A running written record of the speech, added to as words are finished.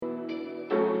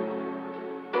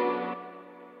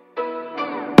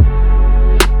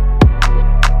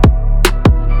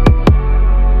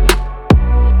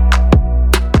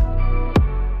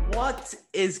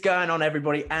is going on,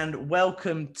 everybody, and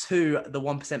welcome to the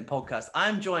 1% podcast.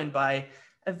 I'm joined by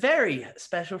a very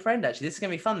special friend, actually. This is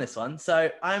going to be fun, this one. So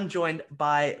I'm joined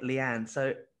by Leanne.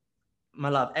 So, my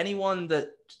love, anyone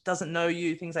that doesn't know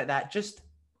you, things like that, just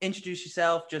introduce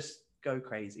yourself, just go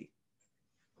crazy.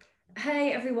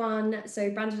 Hey everyone, so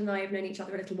Brandon and I have known each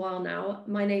other a little while now.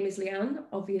 My name is Leanne,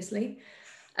 obviously.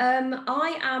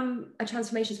 I am a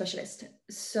transformation specialist,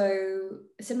 so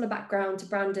a similar background to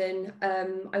Brandon.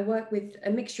 I work with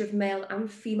a mixture of male and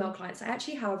female clients. I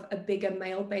actually have a bigger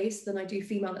male base than I do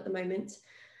female at the moment.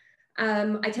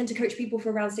 I tend to coach people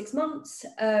for around 6 months.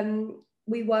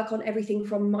 We work on everything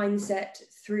from mindset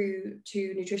through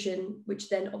to nutrition, which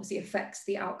then obviously affects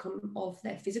the outcome of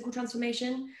their physical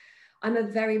transformation.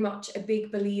 I'm very much a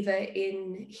big believer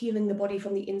in healing the body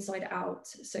from the inside out.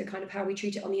 So kind of how we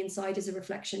treat it on the inside is a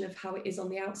reflection of how it is on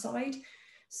the outside.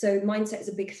 So mindset is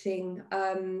a big thing.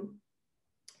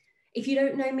 If you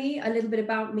don't know me, a little bit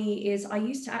about me is I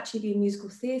used to actually be a musical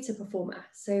theatre performer.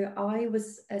 So I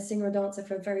was a singer and dancer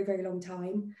for a very, very long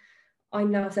time.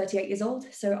 I'm now 38 years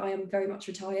old, so I am very much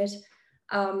retired.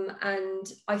 And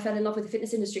I fell in love with the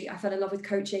fitness industry. I fell in love with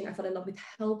coaching. I fell in love with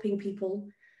helping people.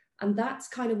 And that's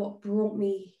kind of what brought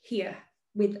me here,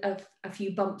 with a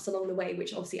few bumps along the way,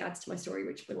 which obviously adds to my story,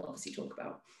 which we'll obviously talk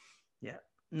about. Yeah,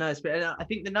 no, but I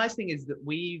think the nice thing is that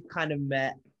we've kind of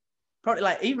met, probably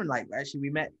actually we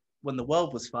met when the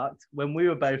world was fucked, when we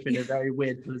were both in a very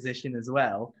weird position as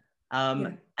well.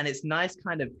 And it's nice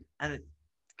kind of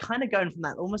going from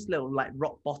that almost little like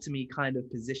rock bottomy kind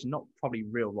of position, not probably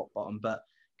real rock bottom, but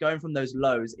going from those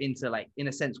lows into like, in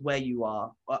a sense, where you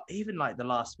are, even like the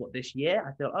last, this year,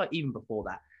 I feel, even before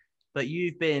that, but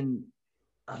you've been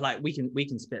like, we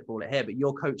can spitball it here, but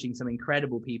you're coaching some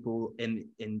incredible people in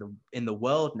the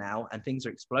world now, and things are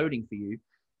exploding for you.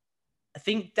 I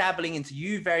think dabbling into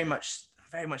you very much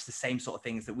the same sort of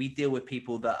things that we deal with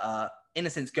people that are, in a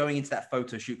sense, going into that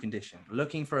photo shoot condition,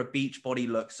 looking for a beach body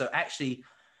look. So actually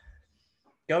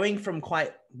going from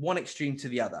quite one extreme to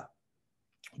the other.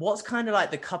 What's kind of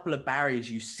like the couple of barriers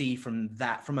you see from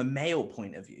that, from a male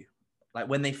point of view, like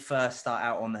when they first start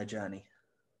out on their journey?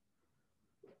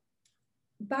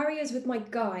 Barriers with my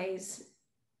guys.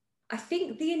 I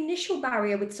think the initial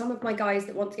barrier with some of my guys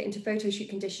that want to get into photo shoot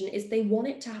condition is they want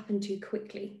it to happen too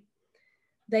quickly.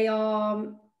 They are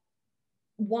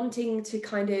wanting to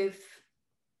kind of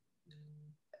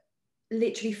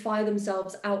literally fire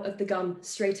themselves out of the gun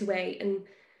straight away. And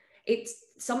it's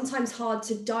sometimes hard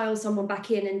to dial someone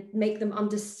back in and make them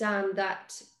understand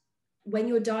that when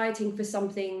you're dieting for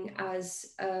something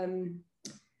as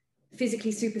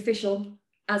physically superficial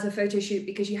as a photo shoot,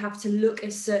 because you have to look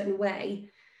a certain way,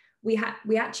 we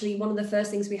actually, one of the first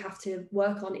things we have to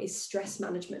work on is stress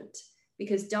management,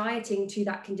 because dieting to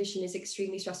that condition is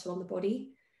extremely stressful on the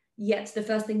body. Yet the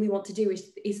first thing we want to do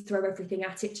is throw everything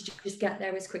at it to just get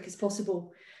there as quick as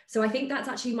possible. So I think that's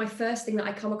actually my first thing that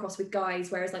I come across with guys,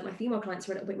 whereas like my female clients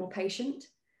are a little bit more patient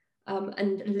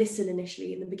and listen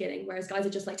initially in the beginning, whereas guys are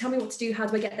just like, tell me what to do, how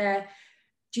do I get there?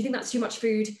 Do you think that's too much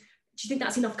food? Do you think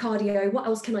that's enough cardio? What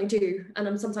else can I do? And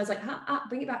I'm sometimes like,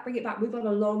 bring it back. We've got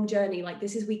a long journey. Like,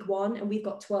 this is week 1 and we've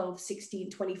got 12, 16,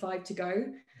 25 to go.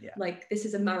 Yeah. Like, this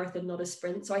is a marathon, not a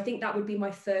sprint. So I think that would be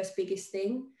my first biggest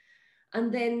thing.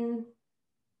 And then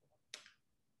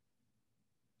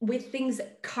with things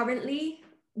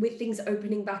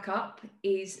opening back up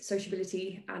is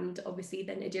sociability, and obviously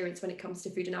then adherence when it comes to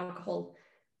food and alcohol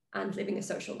and living a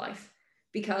social life.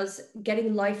 Because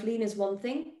getting life lean is one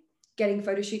thing, getting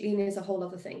photo shoot lean is a whole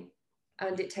other thing.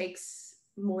 And it takes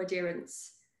more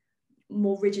adherence,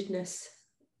 more rigidness,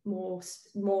 more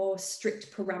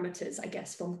strict parameters, I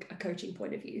guess, from a coaching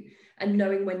point of view, and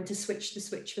knowing when to switch the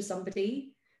switch for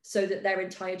somebody so that their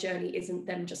entire journey isn't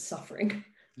them just suffering.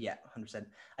 Yeah, 100%.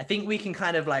 I think we can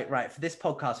kind of like, right, for this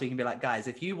podcast, we can be like, guys,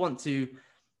 if you want to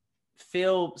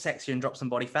feel sexy and drop some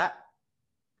body fat,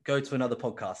 go to another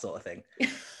podcast sort of thing.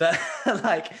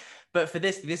 But for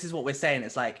this is what we're saying.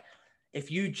 It's like,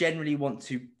 if you generally want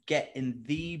to get in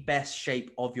the best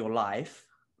shape of your life,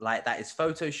 like that is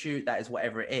photo shoot, that is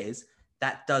whatever it is,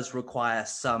 that does require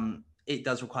some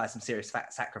serious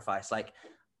sacrifice. Like,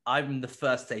 I'm the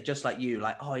first to say, just like you,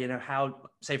 like, oh, you know, how,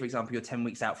 say for example, you're 10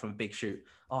 weeks out from a big shoot.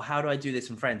 Oh, how do I do this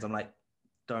from friends? I'm like,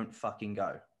 don't fucking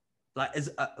go. Like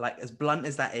as blunt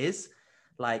as that is,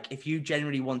 like, if you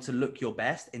generally want to look your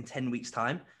best in 10 weeks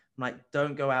time, I'm like,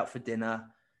 don't go out for dinner.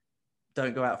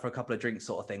 Don't go out for a couple of drinks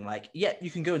sort of thing. Like, yeah,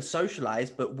 you can go and socialize,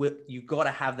 but you got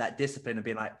to have that discipline of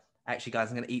being like, actually guys,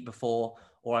 I'm going to eat before,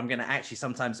 or I'm going to actually,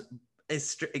 sometimes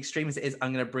as extreme as it is,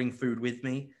 I'm going to bring food with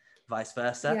me, vice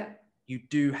versa. Yeah. You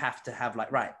do have to have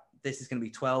like, right, this is going to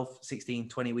be 12, 16,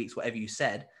 20 weeks, whatever you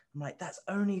said. I'm like, that's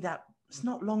only that, it's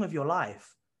not long of your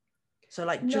life. So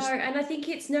like, No, and I think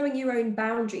it's knowing your own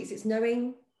boundaries. It's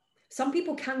knowing some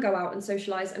people can go out and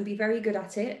socialize and be very good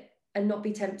at it and not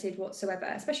be tempted whatsoever,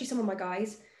 especially some of my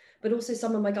guys, but also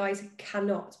some of my guys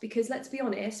cannot, because let's be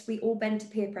honest, we all bend to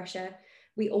peer pressure.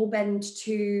 We all bend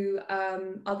to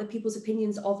other people's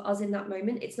opinions of us in that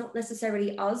moment. It's not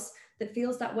necessarily us that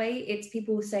feels that way. It's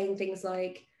people saying things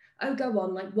like, oh, go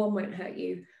on, like one won't hurt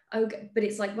you. Oh, but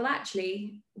it's like, well,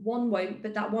 actually one won't,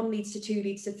 but that one leads to two,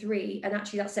 leads to three. And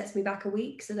actually that sets me back a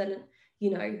week. So then,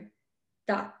 you know,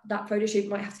 that photo shoot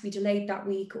might have to be delayed that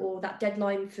week, or that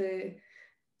deadline for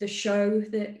the show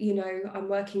that, you know, I'm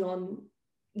working on,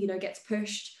 you know, gets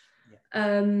pushed.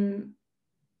 Yeah.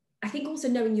 I think also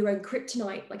knowing your own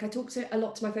kryptonite. Like I talk a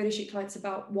lot to my photo shoot clients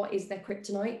about what is their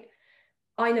kryptonite.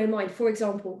 I know mine. For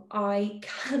example, I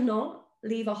cannot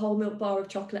leave a whole milk bar of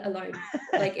chocolate alone.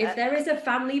 Like if there is a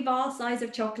family bar size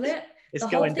of chocolate, the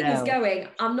whole thing is going.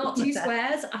 I'm not two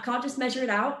squares. I can't just measure it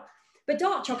out. But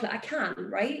dark chocolate, I can,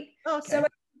 right? Okay.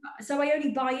 So I only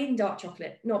buy in dark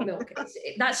chocolate, not milk.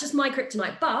 That's just my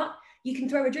kryptonite. But you can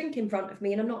throw a drink in front of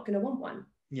me and I'm not going to want one.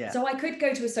 Yeah. So I could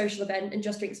go to a social event and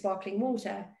just drink sparkling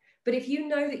water. But if you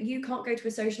know that you can't go to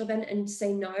a social event and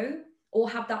say no, or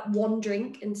have that one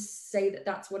drink and say that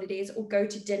that's what it is, or go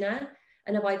to dinner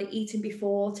and have either eaten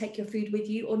before, take your food with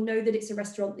you, or know that it's a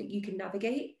restaurant that you can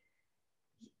navigate,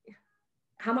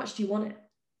 how much do you want it?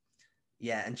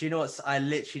 Yeah. And do you know what? I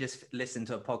literally just listened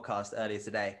to a podcast earlier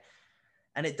today,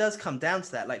 and it does come down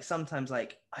to that. Like sometimes,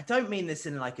 like, I don't mean this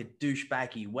in like a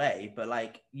douchebaggy way, but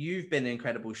like you've been in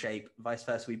incredible shape, vice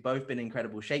versa. We've both been in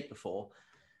incredible shape before.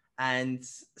 And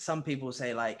some people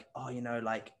say like, oh, you know,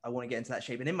 like I want to get into that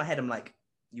shape. And in my head, I'm like,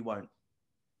 you won't.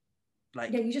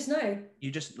 Like, yeah, you just know.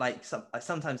 You just like,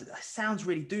 sometimes it sounds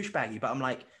really douchebaggy, but I'm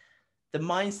like, the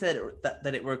mindset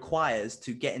that it requires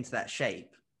to get into that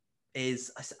shape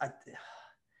is, it's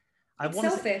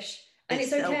selfish, and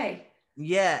it's okay.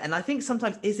 Yeah. And I think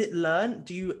sometimes, is it learned?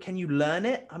 Can you learn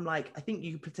it? I'm like, I think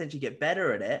you could potentially get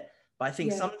better at it. But I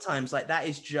think sometimes like that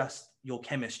is just your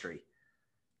chemistry.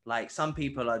 Like some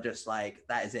people are just like,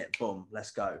 that is it, boom,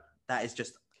 let's go. That is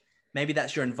just, maybe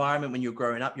that's your environment when you're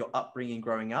growing up, your upbringing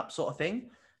growing up sort of thing.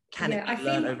 Can it be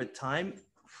learned over time?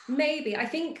 Maybe. I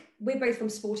think we're both from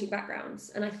sporting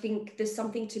backgrounds. And I think there's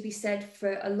something to be said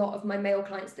for a lot of my male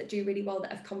clients that do really well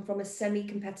that have come from a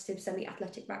semi-competitive,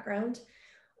 semi-athletic background,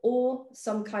 or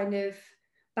some kind of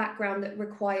background that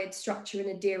required structure and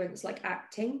adherence, like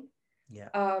acting. Yeah.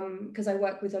 Because I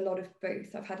work with a lot of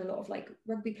both. I've had a lot of like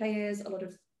rugby players, a lot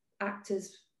of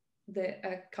actors that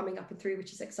are coming up and through,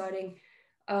 which is exciting.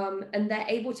 And they're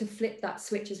able to flip that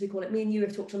switch, as we call it. Me and you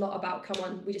have talked a lot about, come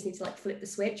on, we just need to like flip the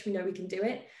switch. We know we can do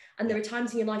it. And there are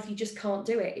times in your life you just can't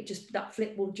do it. That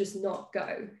flip will just not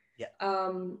go. Yeah.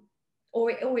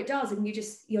 Or it does, and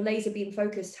your laser beam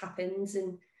focus happens.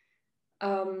 And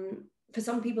for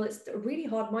some people, it's a really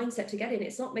hard mindset to get in.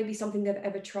 It's not maybe something they've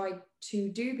ever tried to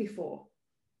do before.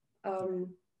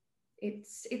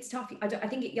 It's tough. I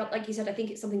think it, like you said, I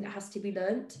think it's something that has to be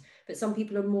learnt, but some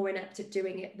people are more inept at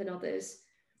doing it than others.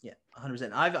 Yeah,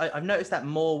 100%. I've noticed that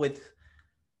more with,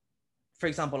 for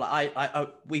example,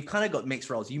 we've kind of got mixed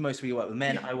roles. You mostly work with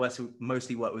men. I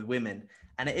mostly work with women.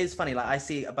 And it is funny. Like I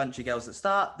see a bunch of girls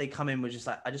that they come in with just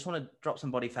like, I just want to drop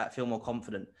some body fat, feel more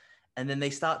confident. And then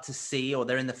they start to see, or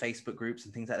they're in the Facebook groups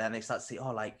and things like that. And they start to see,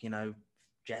 oh, like, you know,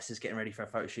 Jess is getting ready for a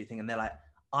photo shoot thing. And they're like,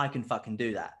 I can fucking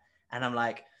do that. And I'm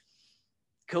like,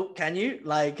 cool, can you?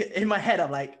 Like in my head, I'm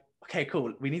like, okay,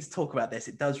 cool. We need to talk about this.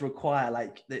 It does require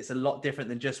like, it's a lot different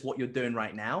than just what you're doing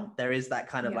right now. There is that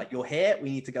kind of like, you're here, we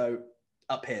need to go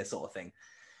up here sort of thing.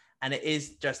 And it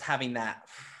is just having that,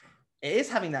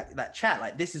 that chat.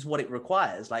 Like, this is what it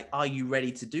requires. Like, are you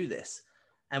ready to do this?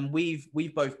 And we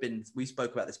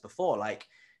spoke about this before, like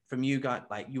from you guys,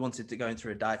 like you wanted to go into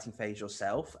a dieting phase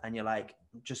yourself and you're like,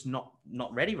 just not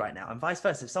ready right now. And vice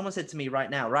versa. If someone said to me right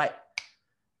now, right,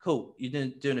 cool, you're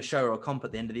doing a show or a comp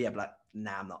at the end of the year, I'm like,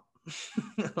 nah, I'm not.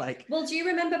 Like, well, do you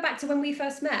remember back to when we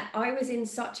first met? I was in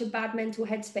such a bad mental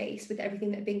headspace with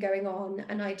everything that had been going on,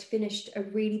 and I'd finished a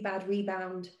really bad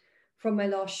rebound from my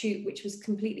last shoot, which was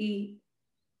completely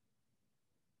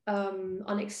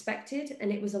unexpected,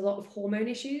 and it was a lot of hormone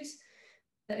issues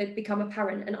that had become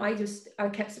apparent. And I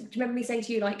kept, do you remember me saying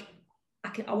to you, like,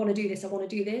 I want to do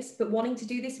this, but wanting to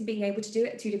do this and being able to do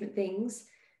it are two different things.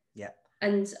 Yeah.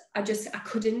 And I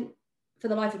couldn't for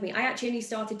the life of me. I actually only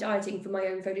started dieting for my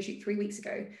own photo shoot 3 weeks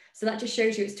ago. So that just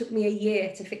shows you it took me a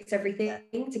year to fix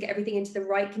everything, to get everything into the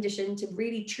right condition, to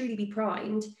really truly be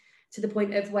primed to the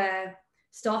point of where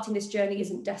starting this journey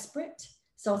isn't desperate.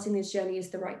 Starting this journey is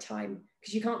the right time.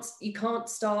 because you can't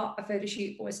start a photo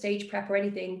shoot or a stage prep or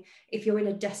anything if you're in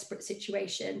a desperate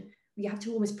situation. You have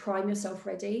to almost prime yourself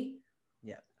ready.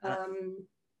 Yeah. And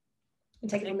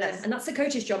take it from there. And that's the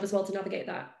coach's job as well, to navigate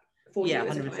that for you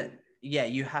as a client. Yeah,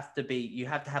 you have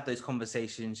to have those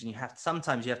conversations, and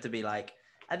sometimes you have to be like,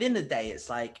 at the end of the day, it's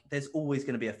like, there's always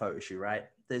going to be a photo shoot, right?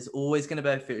 There's always going to be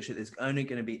a photo shoot.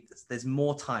 There's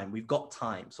more time. We've got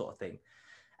time, sort of thing.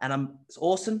 And it's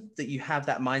awesome that you have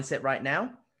that mindset right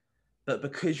now, but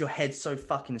because your head's so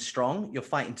fucking strong, you're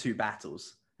fighting two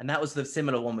battles. And that was the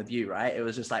similar one with you, right? It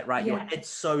was just like, right, your head's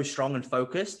so strong and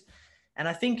focused. And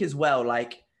I think as well,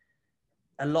 like,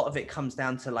 a lot of it comes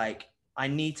down to like, I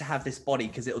need to have this body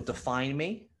because it'll define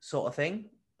me, sort of thing.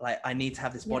 Like, I need to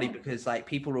have this body because like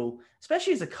people will,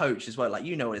 especially as a coach as well, like,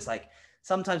 you know what it's like,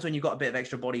 sometimes when you've got a bit of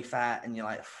extra body fat and you're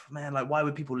like, man, like, why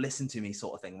would people listen to me,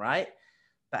 sort of thing, right?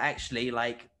 But actually,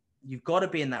 like, you've got to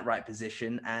be in that right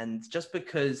position. And just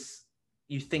because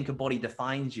you think a body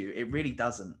defines you, it really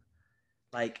doesn't.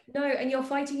 Like, no, and you're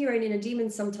fighting your own inner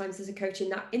demons sometimes as a coach in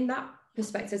that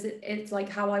perspective. It's like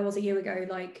how I was a year ago.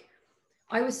 Like,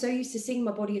 I was so used to seeing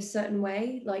my body a certain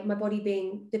way, like my body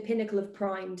being the pinnacle of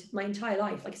primed my entire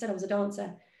life. Like I said, I was a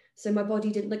dancer, so my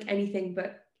body didn't look anything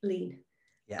but lean.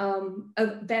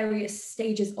 Of various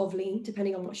stages of lean,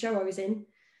 depending on what show I was in.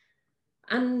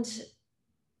 And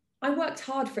I worked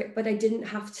hard for it, but I didn't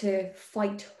have to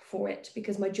fight for it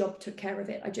because my job took care of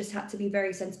it. I just had to be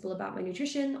very sensible about my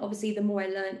nutrition. Obviously, the more I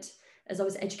learned as I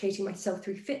was educating myself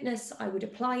through fitness, I would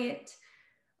apply it.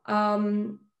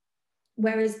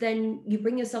 Whereas then you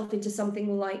bring yourself into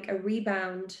something like a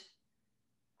rebound,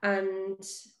 and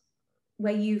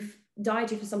where you've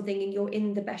dieted for something and you're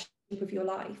in the best shape of your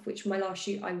life, which my last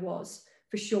shoot I was,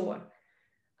 for sure.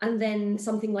 And then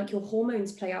something like your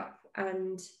hormones play up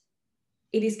and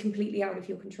it is completely out of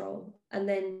your control. And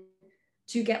then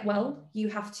to get well, you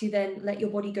have to then let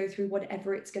your body go through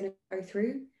whatever it's going to go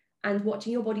through. And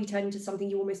watching your body turn into something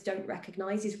you almost don't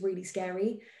recognize is really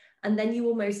scary. And then you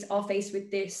almost are faced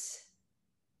with this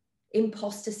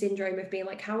imposter syndrome of being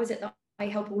like, how is it that I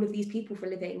help all of these people for a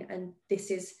living and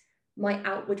this is my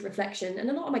outward reflection? And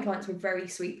a lot of my clients were very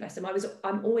sweet, bless them.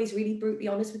 I'm always really brutally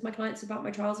honest with my clients about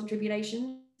my trials and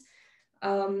tribulations,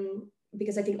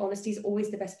 because I think honesty is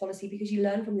always the best policy, because you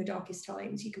learn from your darkest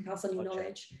times. You can pass on your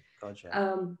knowledge.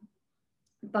 Gotcha.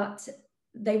 But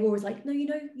they were always like, no, you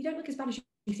don't look as bad as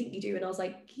you think you do. And I was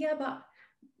like, yeah, but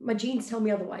my genes tell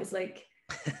me otherwise. Like,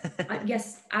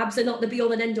 yes, abs are not the be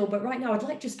all and end all, but right now I'd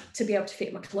like just to be able to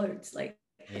fit my clothes. Like,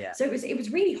 so it was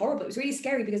really horrible. It was really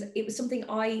scary because it was something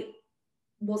I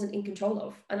wasn't in control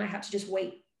of, and I had to just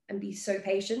wait and be so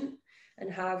patient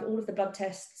and have all of the blood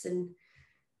tests and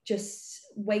just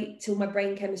wait till my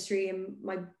brain chemistry and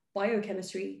my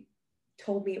biochemistry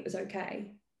told me it was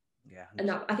okay.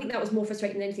 And I think that was more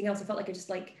frustrating than anything else. I felt like I just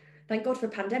like, thank God for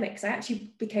pandemics. I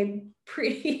actually became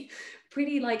pretty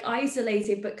like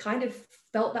isolated, but kind of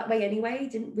felt that way anyway.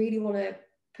 Didn't really want to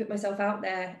put myself out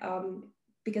there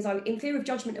because I'm in fear of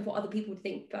judgment of what other people would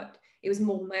think, but it was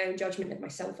more my own judgment of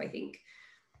myself, I think.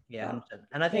 Yeah.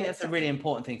 And I think that's a really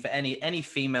important thing for any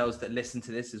females that listen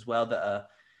to this as well, that are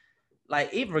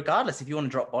like, even regardless if you want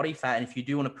to drop body fat and if you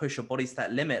do want to push your body to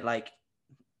that limit, like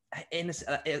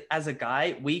as a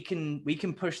guy, we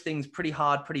can push things pretty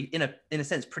hard, in a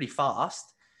sense, pretty fast.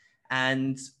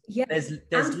 And there's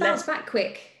and bounce back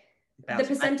quick. The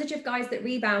percentage of guys that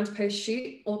rebound post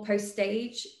shoot or post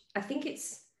stage, I think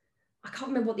I can't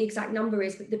remember what the exact number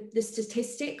is, but the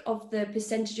statistic of the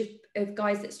percentage of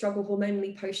guys that struggle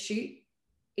hormonally post shoot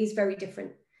is very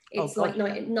different. It's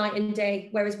night and day.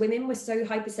 Whereas women were so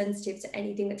hypersensitive to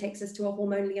anything that takes us to a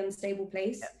hormonally unstable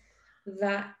place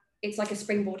that it's like a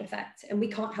springboard effect, and we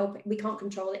can't help it. We can't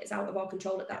control it. It's out of our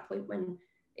control at that point when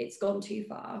it's gone too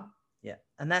far. Yeah.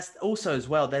 And that's also as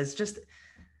well, there's just,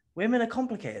 women are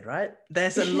complicated, right?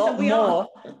 There's a lot more.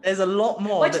 There's a lot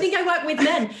more. Why do you think I work with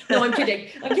men? No, I'm kidding.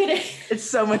 It's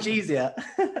so much easier.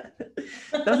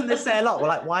 Doesn't this say a lot? We're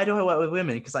like, why do I work with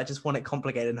women? Because I just want it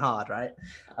complicated and hard, right?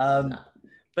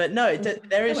 But no,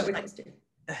 there is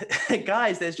like,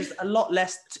 guys, there's just a lot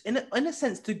less in a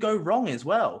sense to go wrong as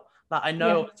well. Like, I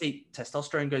know obviously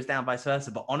testosterone goes down, vice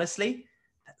versa, but honestly,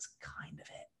 that's kind of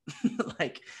it.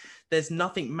 Like, there's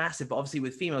nothing massive, but obviously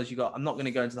with females, I'm not going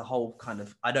to go into the whole kind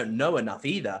of, I don't know enough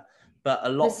either, but a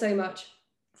lot. There's so much.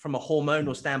 From a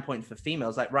hormonal standpoint for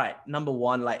females, like, right, number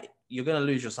one, like, you're going to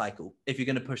lose your cycle if you're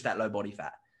going to push that low body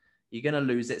fat. You're going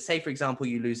to lose it. Say, for example,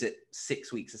 you lose it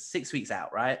 6 weeks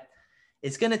out, right?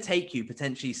 It's going to take you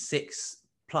potentially 6+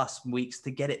 weeks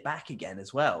to get it back again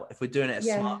as well, if we're doing it a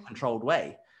smart, controlled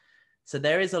way. So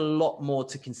there is a lot more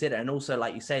to consider. And also,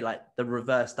 like you say, like the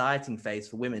reverse dieting phase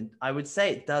for women, I would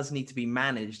say it does need to be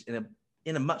managed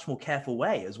in a much more careful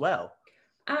way as well.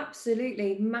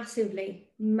 Absolutely, massively,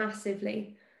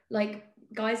 massively. Like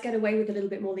guys get away with a little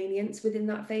bit more lenience within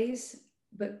that phase,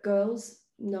 but girls,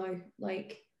 no.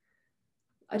 Like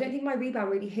I don't think my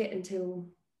rebound really hit until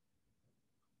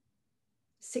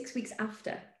 6 weeks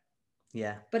after.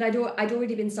 Yeah. But I'd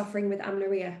already been suffering with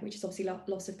amenorrhea, which is obviously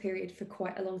loss of period, for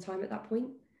quite a long time at that point.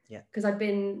 Yeah. Because I'd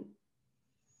been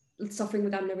suffering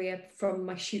with amenorrhea from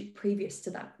my shoot previous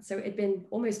to that. So it had been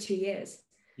almost 2 years.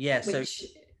 Yeah. Which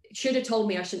should have told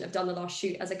me I shouldn't have done the last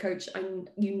shoot as a coach. And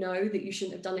you know that you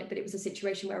shouldn't have done it, but it was a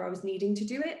situation where I was needing to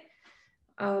do it.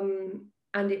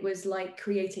 And it was like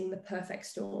creating the perfect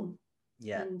storm.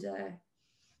 Yeah. And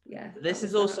yeah. This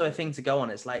is also a thing to go on.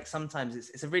 It's like sometimes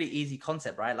it's a really easy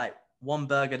concept, right? Like one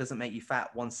burger doesn't make you fat,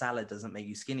 one salad doesn't make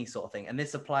you skinny, sort of thing. And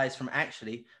this applies from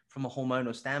a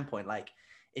hormonal standpoint. Like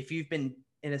if you've been,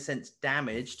 in a sense,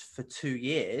 damaged for 2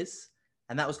 years,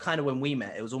 and that was kind of when we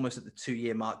met, it was almost at the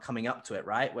 2-year mark coming up to it,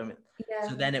 right?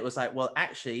 So then it was like, well,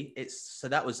 actually so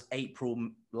that was April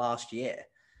last year.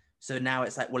 So now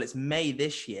it's like, well, it's May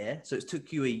this year. So it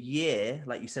took you a year,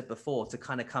 like you said before, to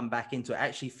kind of come back into it,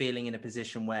 actually feeling in a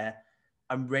position where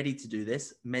I'm ready to do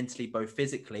this mentally, both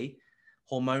physically,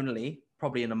 hormonally,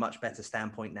 probably in a much better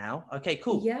standpoint now. Okay,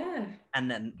 cool. Yeah. And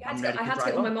then I had to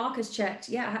get all my markers checked.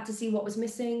 Yeah, I had to see what was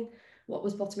missing, what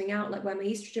was bottoming out, like where my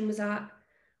estrogen was at.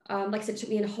 Like I said, it took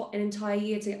me an entire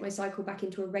year to get my cycle back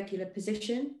into a regular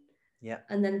position. Yeah.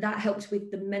 And then that helped with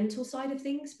the mental side of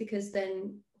things, because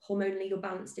then hormonally you're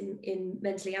balanced in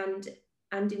mentally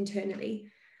and internally.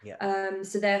 Yeah.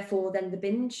 So therefore then the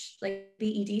binge, like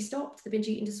BED stopped, the binge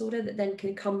eating disorder that then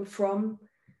can come from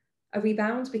a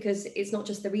rebound, because it's not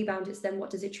just the rebound, it's then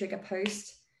what does it trigger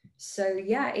post. So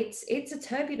yeah, it's a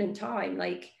turbulent time.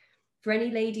 Like for any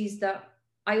ladies that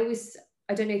I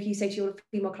don't know if you say to your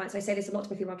female clients, I say this a lot to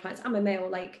my female clients, I'm a male,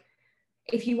 like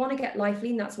if you want to get life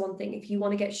lean, that's one thing. If you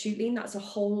want to get shoot lean, that's a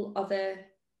whole other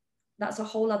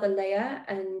layer,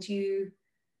 and you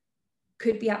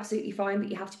could be absolutely fine,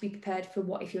 but you have to be prepared for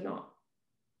what if you're not.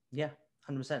 Yeah,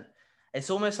 100%.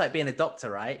 It's almost like being a doctor,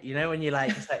 right? You know, when you're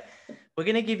like, it's like, we're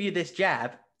going to give you this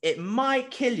jab. It might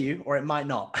kill you or it might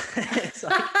not. It's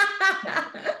like,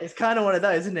 it's kind of one of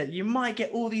those, isn't it? You might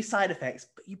get all these side effects,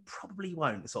 but you probably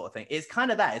won't, sort of thing. It's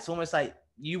kind of that. It's almost like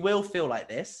you will feel like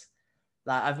this.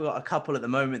 Like I've got a couple at the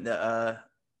moment that are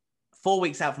 4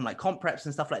 weeks out from like comp preps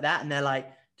and stuff like that. And they're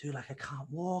like, dude, like I can't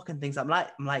walk and things. I'm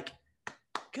like,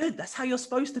 good. That's how you're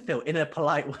supposed to feel, in a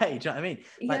polite way. Do you know what I mean?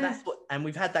 Like that's what, and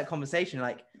we've had that conversation.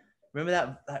 Like,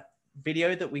 remember that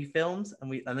video that we filmed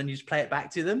and then you just play it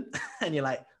back to them and you're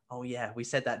like, oh yeah, we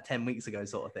said that 10 weeks ago,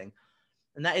 sort of thing.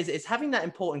 And it's having that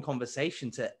important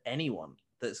conversation to anyone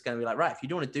that's going to be like, right, if you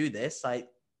don't want to do this, like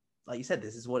you said,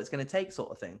 this is what it's going to take,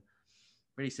 sort of thing.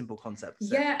 Really simple concept.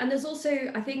 Yeah. And there's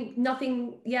also, I think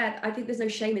there's no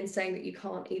shame in saying that you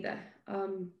can't either.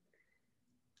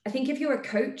 I think if you're a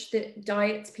coach that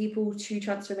diets people to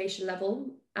transformation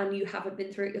level and you haven't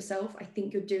been through it yourself, I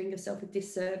think you're doing yourself a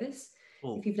disservice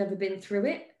if you've never been through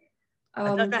it.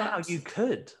 I don't know how you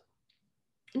could.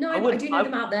 No, I do know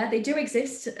them out there. They do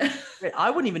exist. I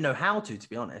wouldn't even know how to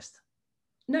be honest.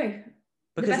 No.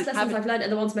 Because the best lessons I've learned are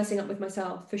the ones messing up with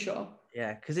myself, for sure.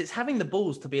 Yeah, because it's having the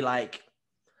balls to be like,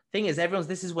 thing is,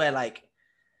 this is where like,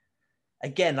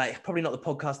 again, like probably not the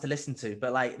podcast to listen to,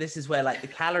 but like, this is where like the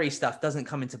calorie stuff doesn't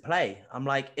come into play. I'm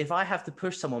like, if I have to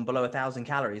push someone below 1,000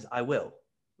 calories, I will.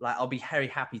 Like, I'll be very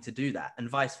happy to do that. And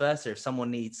vice versa. If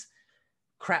someone needs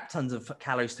crap tons of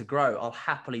calories to grow, I'll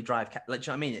happily drive. Like,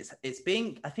 do you know what I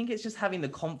mean? I think it's just having the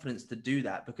confidence to do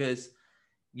that, because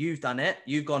you've done it.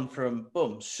 You've gone from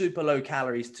boom, super low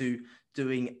calories to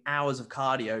doing hours of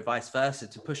cardio, vice versa,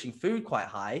 to pushing food quite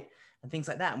high and things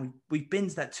like that. And we've been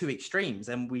to that 2 extremes,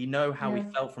 and we know how we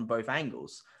felt from both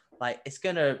angles. Like, it's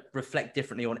going to reflect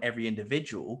differently on every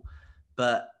individual,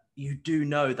 but you do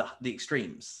know the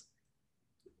extremes.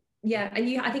 Yeah.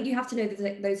 And I think you have to know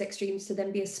those extremes to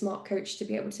then be a smart coach, to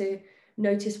be able to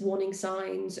notice warning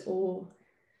signs or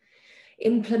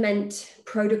implement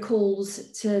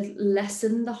protocols to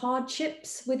lessen the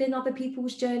hardships within other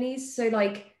people's journeys. So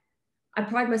like, I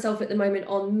pride myself at the moment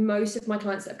on most of my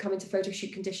clients that have come into photo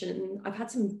shoot condition. And I've had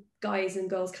some guys and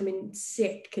girls come in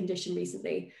sick condition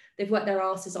recently. They've worked their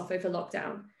asses off over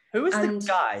lockdown. Who was the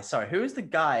guy? Sorry, who was the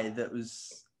guy that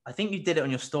was, I think you did it on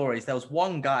your stories. There was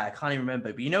one guy, I can't even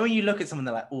remember, but you know, when you look at someone,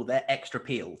 they're like, oh, they're extra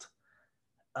peeled.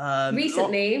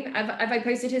 Recently, have I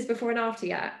posted his before and after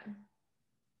yet?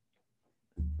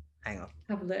 Hang on.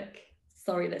 Have a look.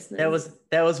 Sorry, listeners.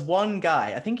 There was one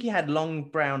guy, I think he had long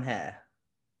brown hair.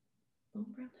 Long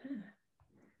brown hair.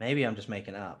 Maybe I'm just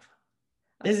making it up.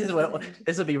 That's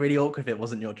This would be really awkward if it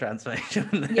wasn't your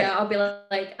transformation. Yeah, I'll be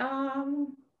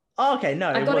Oh, okay, no,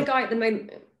 I've got a guy at the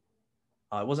moment.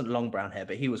 Oh, it wasn't long brown hair,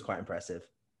 but he was quite impressive.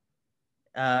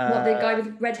 What, the guy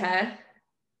with red hair?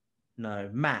 No,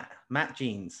 Matt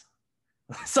Jeans.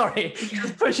 Sorry,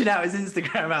 just pushing out his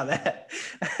Instagram out there.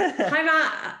 Hi,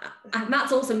 Matt.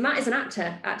 Matt's awesome. Matt is an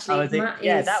actor, actually. Oh, Matt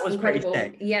yeah, is that was incredible.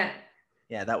 pretty sick. Yeah.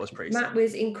 Yeah, that was pretty Matt sick.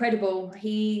 was incredible.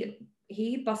 He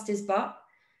bust his butt.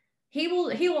 He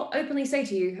will openly say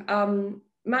to you,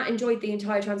 Matt enjoyed the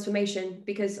entire transformation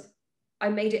because I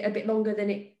made it a bit longer than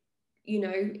it,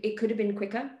 it could have been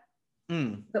quicker.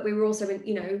 But we were also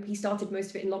in, he started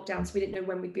most of it in lockdown, so we didn't know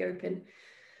when we'd be open.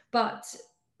 But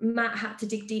Matt had to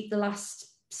dig deep the last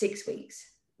 6 weeks.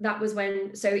 That was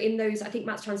when, so in those, I think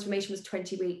Matt's transformation was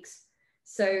 20 weeks.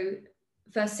 So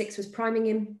first 6 was priming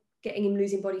him, getting him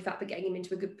losing body fat, but getting him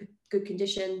into a good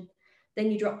condition.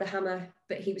 Then you drop the hammer,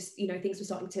 but he was, things were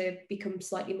starting to become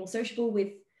slightly more sociable with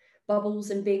Bubbles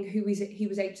and being who he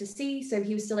was able to see. So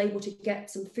he was still able to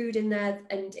get some food in there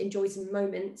and enjoy some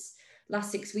moments.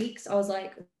 Last 6 weeks, I was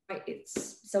like, right,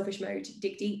 it's selfish mode,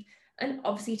 dig deep. And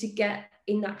obviously to get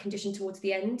in that condition towards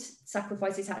the end,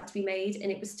 sacrifices had to be made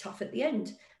and it was tough at the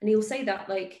end. And he'll say that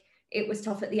like it was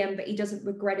tough at the end, but he doesn't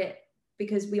regret it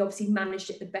because we obviously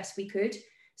managed it the best we could.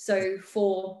 So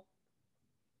for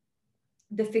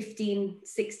the 15,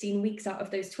 16 weeks out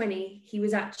of those 20, he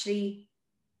was actually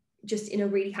just in a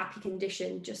really happy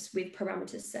condition, just with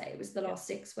parameters set. It was the last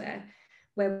 6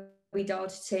 where we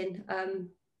dialed it in.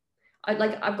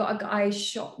 I've got a guy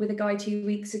shot with a guy 2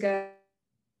 weeks ago.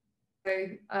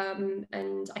 And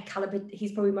I calibrated,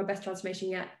 he's probably my best transformation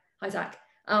yet. Hi, Zach.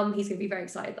 He's going to be very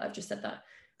excited that I've just said that.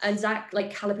 And Zach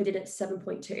calibrated at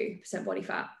 7.2% body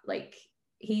fat.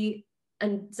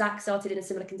 And Zach started in a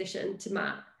similar condition to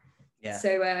Matt. Yeah.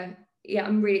 So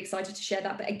I'm really excited to share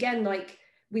that. But again,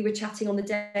 we were chatting on the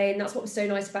day, and that's what was so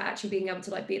nice about actually being able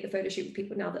to be at the photo shoot with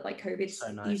people now that COVID's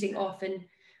so nice, easing off. And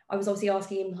I was obviously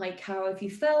asking him how have you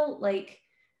felt?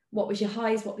 What was your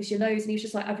highs? What was your lows? And he was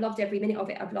just like, I've loved every minute of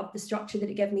it. I've loved the structure that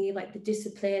it gave me, the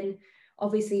discipline.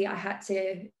 Obviously I had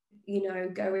to,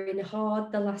 go in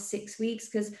hard the last 6 weeks,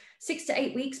 because 6 to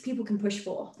 8 weeks people can push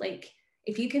for.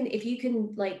 If you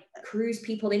can cruise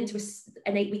people into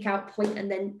an 8 week out point and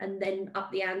then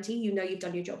up the ante, you've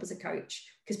done your job as a coach,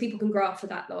 because people can grow after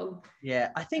that long. Yeah,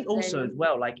 I think also as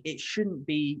well, it shouldn't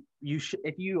be,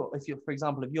 if you're for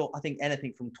example, if you're, I think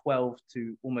anything from 12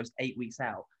 to almost 8 weeks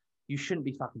out, you shouldn't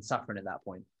be fucking suffering at that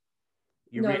point.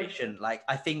 You really shouldn't.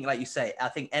 I think, like you say, I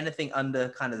think anything under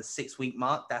kind of the 6 week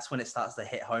mark, that's when it starts to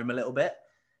hit home a little bit.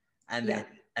 And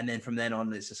then from then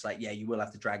on, it's just you will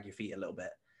have to drag your feet a little bit.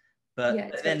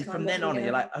 But then from then on,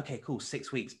 you're like, okay, cool,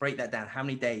 6 weeks, break that down. How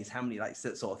many days, how many, that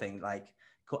sort of thing.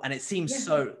 Cool. And it seems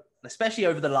so, especially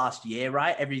over the last year,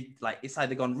 right? It's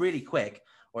either gone really quick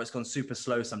or it's gone super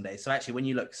slow some days. So actually, when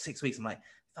you look 6 weeks, I'm like,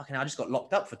 fucking hell, I just got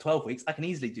locked up for 12 weeks. I can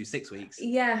easily do 6 weeks.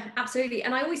 Yeah, absolutely.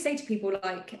 And I always say to people,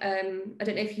 I don't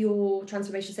know if your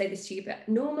transformations say this to you, but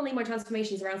normally my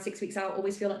transformations around 6 weeks out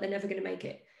always feel like they're never going to make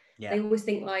it. Yeah. They always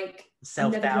think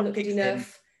I'm never going to look good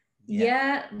enough.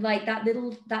 Yeah, that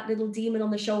little demon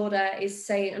on the shoulder is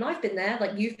saying, and I've been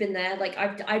there, you've been there,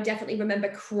 I definitely remember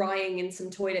crying in some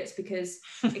toilets, because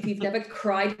if you've never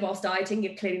cried whilst dieting,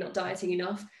 you're clearly not dieting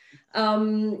enough.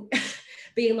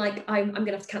 Being I'm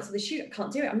gonna have to cancel the shoot, I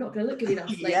can't do it, I'm not gonna look good enough.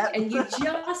 And you're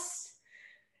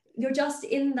just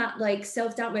in that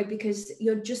self-doubt mode, because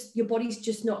your body's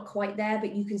just not quite there,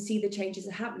 but you can see the changes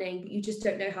are happening, but you just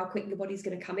don't know how quick your body's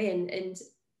going to come in. And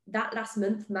that last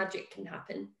month, magic can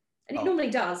happen. And it normally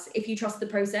does if you trust the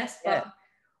process. But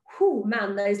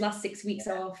man, those last 6 weeks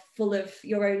are full of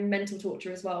your own mental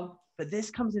torture as well. But this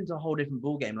comes into a whole different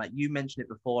ballgame. You mentioned it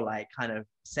before, kind of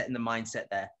setting the mindset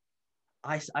there.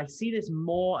 I see this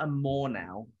more and more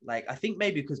now. I think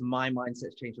maybe because my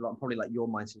mindset's changed a lot, and probably your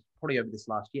mindset, probably over this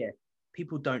last year,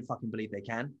 people don't fucking believe they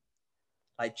can.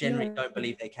 Generally don't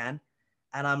believe they can.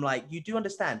 And I'm you do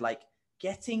understand,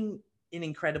 getting in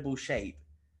incredible shape,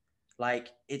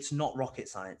 it's not rocket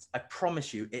science. I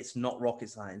promise you, it's not rocket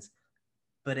science,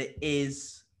 but it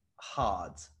is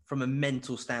hard from a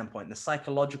mental standpoint. The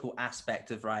psychological aspect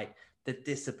of the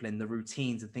discipline, the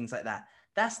routines and things like that.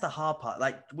 That's the hard part.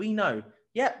 We know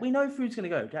food's going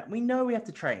to go. We know we have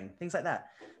to train, things like that.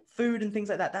 Food and things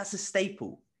like that, that's a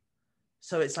staple.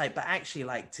 So it's but actually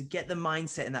to get the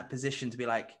mindset in that position to be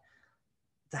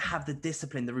to have the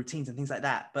discipline, the routines and things like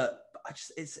that. But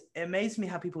it amazes me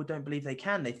how people don't believe they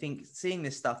can. They think seeing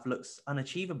this stuff looks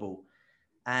unachievable.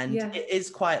 And it is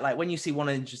quite when you see one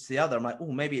end to the other, I'm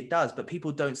oh, maybe it does. But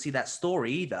people don't see that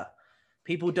story either.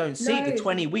 People don't see the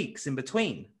 20 weeks in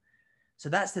between. So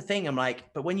that's the thing. I'm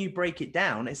like, but when you break it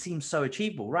down, it seems so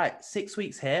achievable, right? 6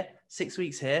 weeks here, 6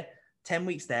 weeks here, 10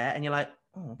 weeks there. And you're like,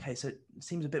 oh, okay. So it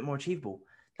seems a bit more achievable.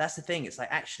 That's the thing. It's like,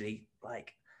 actually,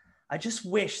 like, I just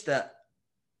wish that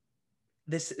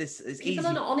this is easy. People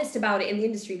are not honest about it in the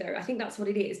industry, though. I think that's what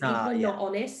it is. People are not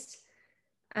honest.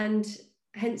 And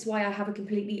hence why I have a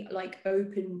completely like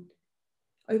open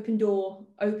door,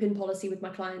 open policy with my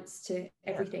clients to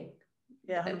everything.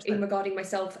 Yeah, 100%. In regarding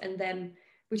myself and them,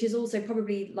 which is also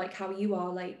probably like how you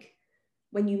are. Like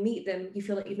when you meet them, you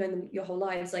feel like you've known them your whole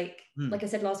lives. Like I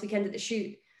said last weekend at the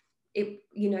shoot,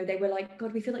 they were like,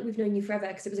 God, we feel like we've known you forever,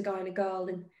 because it was a guy and a girl,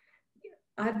 and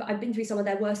I've been through some of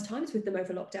their worst times with them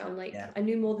over lockdown. Like I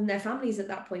knew more than their families at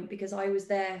that point, because I was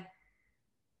their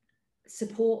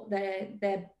support,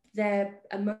 their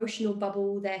emotional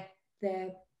bubble, their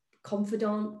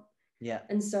confidant. Yeah.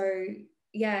 And so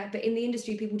but in the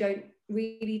industry, people don't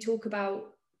really talk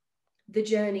about the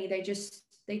journey.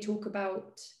 They talk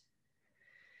about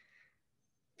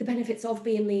the benefits of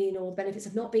being lean, or benefits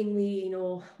of not being lean,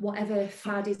 or whatever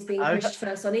fad is being pushed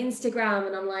first on Instagram.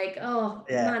 And I'm like, oh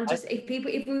man, if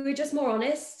we were just more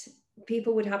honest,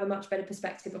 people would have a much better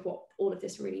perspective of what all of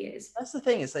this really is. That's the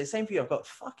thing. It's the same for you. I've got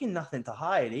fucking nothing to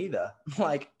hide either.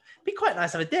 Like, it'd be quite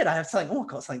nice if I did. I have something. Oh, I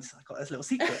got this little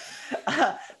secret.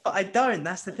 But I don't.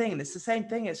 That's the thing. And it's the same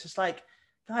thing. It's just like,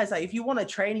 guys, like if you want a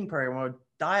training program or a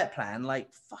diet plan,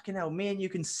 like fucking hell, me and you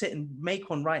can sit and make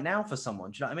one right now for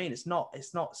someone. Do you know what I mean? It's not.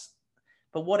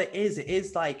 But what it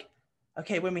is like,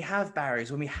 okay, when we have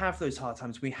barriers, when we have those hard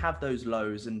times, we have those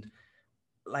lows, and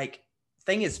like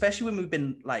thing is, especially when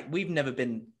we've never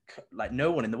been like,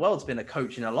 no one in the world's been a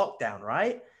coach in a lockdown,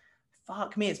 right?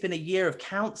 Fuck me, it's been a year of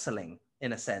counseling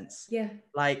in a sense. Yeah.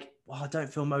 Like, well, I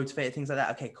don't feel motivated, things like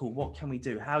that. Okay, cool. What can we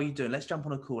do? How are you doing? Let's jump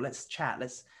on a call. Let's chat.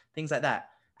 Things like that.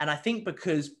 And I think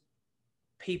because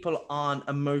people aren't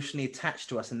emotionally attached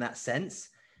to us in that sense,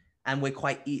 and we're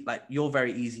quite like, you're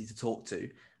very easy to talk to.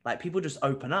 Like people just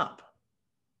open up.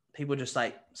 People just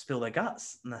like spill their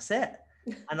guts, and that's it.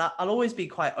 And I'll always be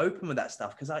quite open with that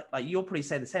stuff, because you'll probably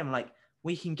say the same. I'm like,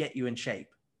 we can get you in shape.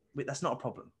 That's not a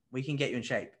problem. We can get you in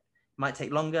shape. It might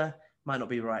take longer, might not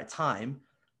be the right time,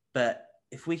 but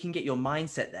if we can get your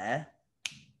mindset there,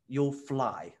 you'll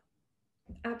fly.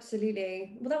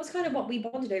 Absolutely. Well, that was kind of what we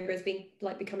bonded over as being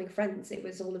like becoming friends. It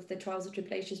was all of the trials and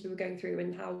tribulations we were going through,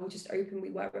 and how just open we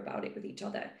were about it with each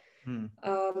other. We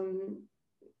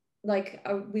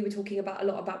were talking a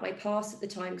lot about my past at the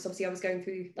time, because obviously I was going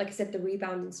through, like I said, the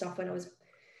rebound and stuff when I was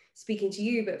speaking to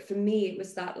you. But for me, it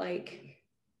was that like,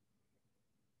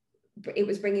 it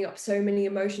was bringing up so many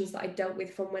emotions that I dealt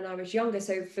with from when I was younger.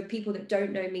 So for people that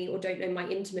don't know me or don't know my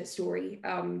intimate story,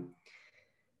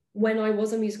 when I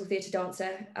was a musical theatre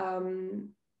dancer,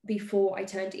 before I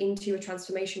turned into a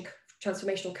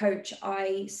transformational coach,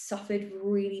 I suffered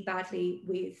really badly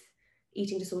with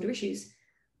eating disorder issues.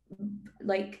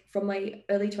 Like from my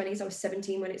early 20s, I was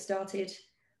 17 when it started.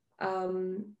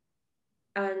 And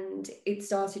it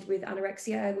started with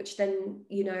anorexia, which then,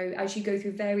 as you go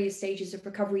through various stages of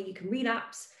recovery, you can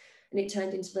relapse, and it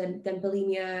turned into then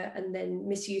bulimia, and then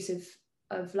misuse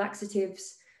of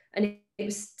laxatives. And it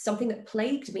was something that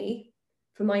plagued me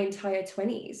for my entire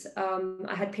 20s.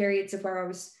 I had periods of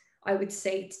where I would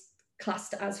say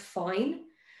classed as fine.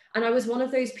 And I was one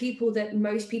of those people that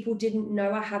most people didn't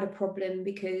know I had a problem,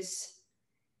 because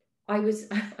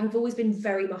I've always been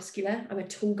very muscular. I'm a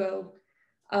tall girl.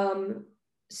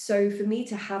 So for me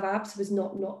to have abs was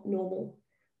not normal.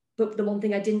 But the one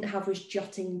thing I didn't have was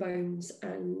jutting bones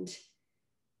and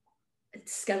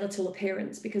skeletal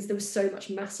appearance, because there was so much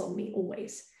mass on me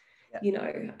always,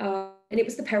 and it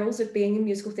was the perils of being in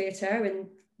musical theatre and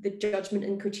the judgment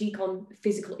and critique on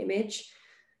physical image,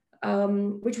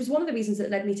 which was one of the reasons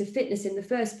that led me to fitness in the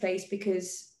first place,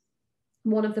 because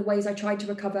one of the ways I tried to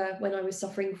recover when I was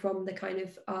suffering from the kind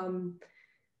of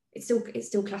it's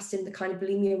still classed in the kind of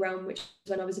bulimia realm, which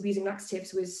when I was abusing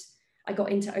laxatives, was I got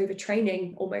into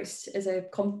overtraining almost as to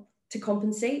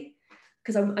compensate,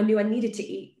 because I knew I needed to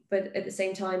eat, but at the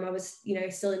same time I was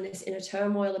still in this inner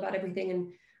turmoil about everything,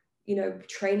 and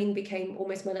training became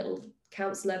almost my little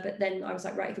counselor. But then I was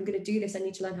like, right, if I'm going to do this, I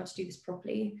need to learn how to do this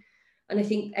properly. And I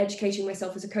think educating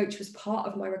myself as a coach was part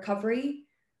of my recovery,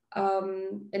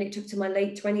 and it took to my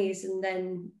late 20s, and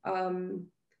then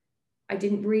I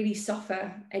didn't really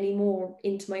suffer anymore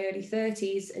into my early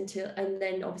 30s and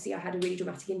then obviously I had a really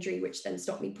dramatic injury, which then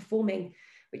stopped me performing,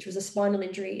 which was a spinal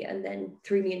injury, and then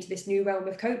threw me into this new realm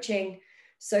of coaching.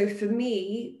 So for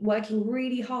me, working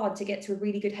really hard to get to a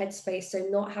really good headspace, so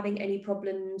not having any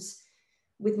problems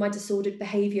with my disordered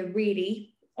behavior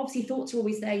really, obviously thoughts are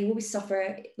always there. You always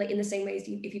suffer, like in the same way as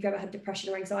if you've ever had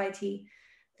depression or anxiety,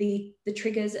 the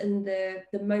triggers and the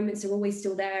moments are always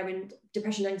still there. And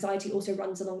depression and anxiety also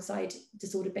runs alongside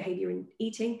disordered behavior in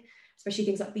eating, especially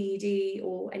things like BED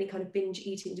or any kind of binge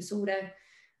eating disorder.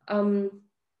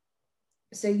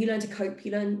 So you learn to cope,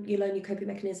 you learn your coping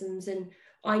mechanisms. And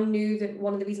I knew that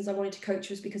one of the reasons I wanted to coach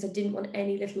was because I didn't want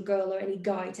any little girl or any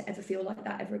guy to ever feel like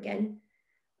that ever again.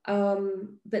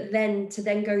 But then to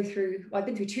go through, I've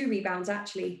been through 2 rebounds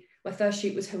actually. My first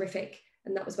shoot was horrific,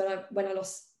 and that was when I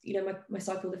lost, my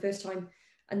cycle the first time.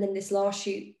 And then this last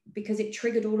shoot, because it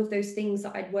triggered all of those things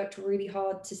that I'd worked really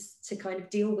hard to kind of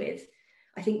deal with.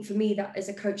 I think for me, that as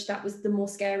a coach, that was the more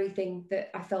scary thing,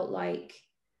 that I felt like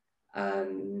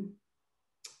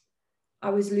I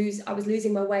was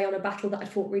losing my way on a battle that I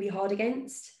fought really hard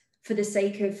against for the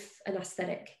sake of an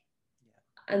aesthetic.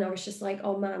 Yeah. And I was just like,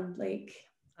 oh man, like,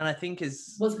 and I think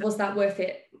was that worth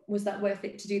it? Was that worth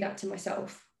it to do that to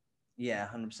myself? Yeah,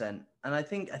 100%. And I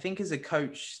think as a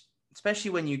coach, especially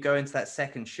when you go into that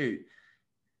second shoot,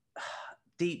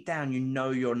 deep down,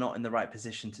 you're not in the right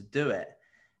position to do it.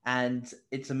 And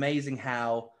it's amazing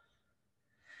how,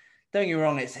 don't get me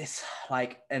wrong, it's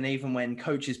like, and even when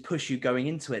coaches push you going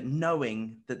into it,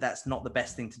 knowing that that's not the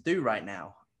best thing to do right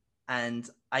now. And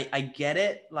I get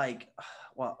it, like,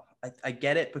 well, I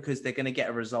get it, because they're going to get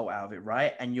a result out of it,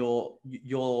 right? And you're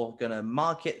going to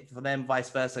market for them,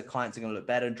 vice versa. Clients are going to look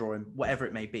better, drawing, whatever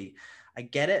it may be. I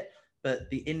get it,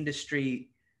 but the industry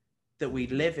that we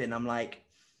live in, I'm like,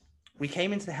 we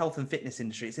came into the health and fitness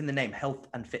industry. It's in the name, health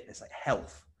and fitness, like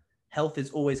health. Health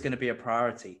is always going to be a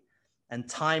priority. And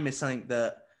time is something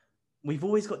that we've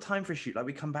always got time for a shoot. Like,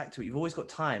 we come back to it. You've always got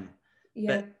time.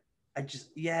 Yeah. But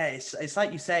it's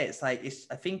like you say, I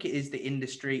think it is the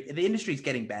industry. The industry is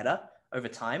getting better over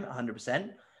time, 100%.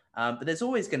 But there's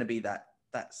always going to be that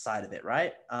side of it,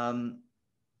 right? And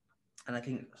I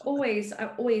think always.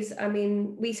 I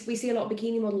mean, we see a lot of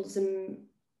bikini models and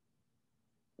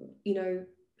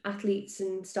athletes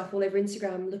and stuff all over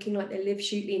Instagram looking like they live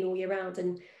shoot lean all year round.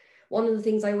 And one of the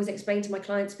things I always explain to my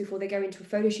clients before they go into a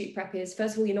photo shoot prep is,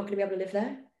 first of all, you're not going to be able to live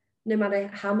there. No matter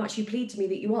how much you plead to me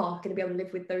that you are going to be able to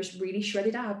live with those really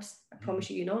shredded abs. I promise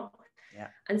you're not. Yeah.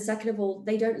 And second of all,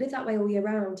 they don't live that way all year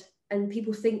round. And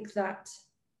people think that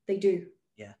they do.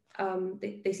 Yeah.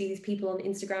 They see these people on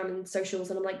Instagram and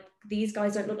socials, and I'm like, these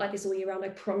guys don't look like this all year round. I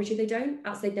promise you they don't,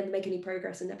 else they'd never make any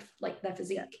progress in their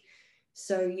physique. Yeah.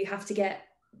 So you have to get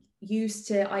used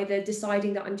to either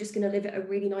deciding that I'm just going to live at a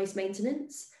really nice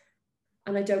maintenance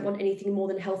and I don't want anything more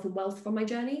than health and wealth from my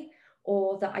journey,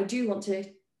 or that I do want to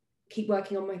keep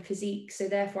working on my physique. So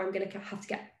therefore I'm going to have to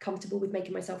get comfortable with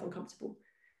making myself uncomfortable.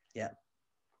 Yeah.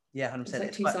 Yeah. 100%. It's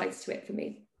like two sides to it for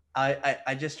me.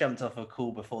 I just jumped off a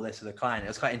call before this with a client. It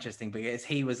was quite interesting because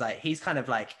he was like,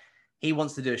 he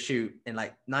wants to do a shoot in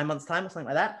like 9 months time or something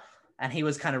like that. And he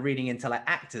was kind of reading into like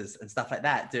actors and stuff like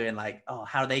that, doing like, oh,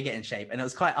 how do they get in shape? And I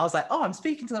was like, oh, I'm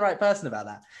speaking to the right person about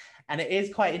that. And it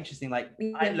is quite interesting. Like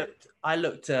I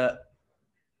looked at,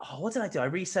 what did I do? I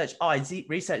researched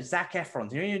Zac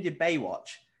Efron. You know, you did Baywatch.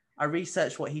 I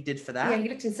researched what he did for that. Yeah, he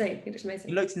looked insane. He looked amazing.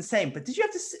 He looks insane. But did you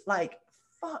have to like,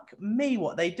 fuck me,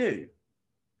 what they do?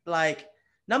 Like,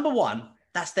 number one,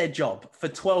 that's their job for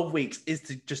 12 weeks is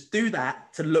to just do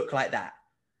that, to look like that.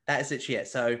 That is literally it.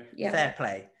 So fair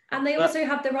play. And they also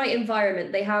have the right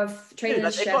environment. They have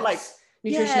trainers, chefs,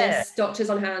 nutritionists, doctors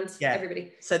on hand,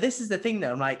 everybody. So this is the thing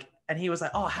though. I'm like, and he was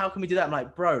like, oh, how can we do that? I'm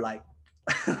like, bro, like,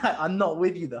 I'm not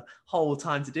with you the whole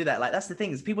time to do that. Like, that's the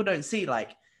thing is people don't see,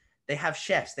 like, they have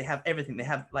chefs, they have everything. They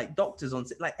have like doctors on,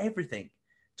 like everything,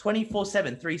 24/7,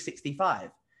 365.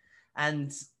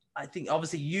 And I think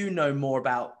obviously you know more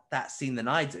about that scene than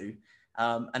I do.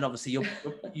 And obviously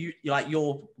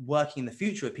you're working in the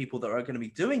future with people that are going to be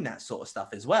doing that sort of stuff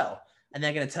as well. And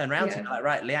they're going to turn around to you like,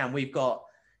 right, Leanne, we've got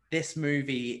this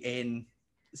movie in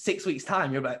 6 weeks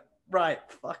time. You're like, right,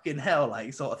 fucking hell,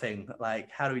 like sort of thing.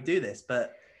 Like, how do we do this?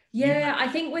 But I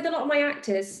think with a lot of my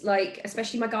actors, like,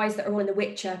 especially my guys that are all in The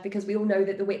Witcher, because we all know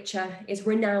that The Witcher is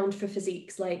renowned for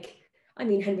physiques. Like, I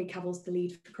mean, Henry Cavill's the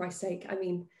lead, for Christ's sake. I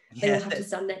mean, they all have to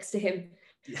stand next to him.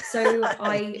 So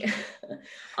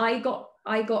I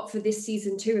got for this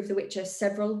season 2 of The Witcher,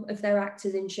 several of their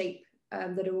actors in shape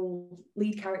that are all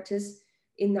lead characters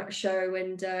in that show.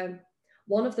 And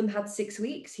one of them had 6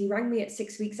 weeks. He rang me at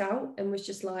 6 weeks out and was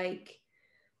just like,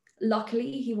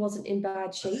 luckily he wasn't in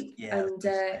bad shape. And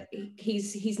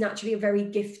he's naturally a very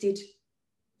gifted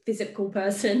physical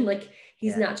person. Like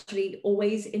he's naturally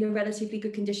always in a relatively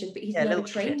good condition, but he's never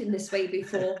trained in this way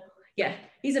before.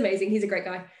 He's amazing. He's a great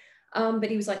guy. But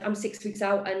he was like, I'm 6 weeks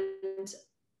out and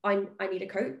I need a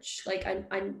coach. Like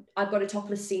I've got a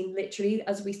topless scene literally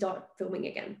as we start filming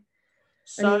again.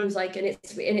 And he was like, and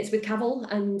it's with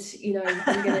Cavill, and you know,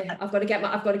 I've got to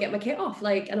get my kit off.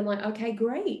 Like, and I'm like, okay,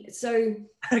 great. So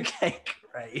okay,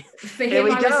 great. For him, I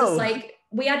was just like,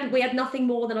 we had nothing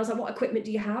more than, I was like, what equipment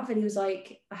do you have? And he was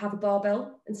like, I have a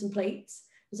barbell and some plates.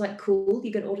 I was like, cool,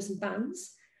 you can order some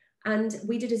bands. And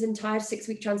we did his entire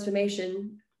 6-week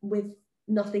transformation with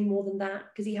nothing more than that,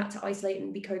 because he had to isolate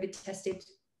and be COVID tested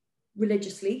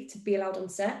religiously to be allowed on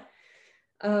set.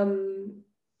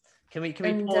 Can we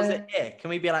pause it here? Can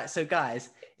we be like, so guys,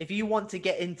 if you want to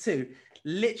get into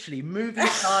literally movie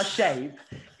star shape,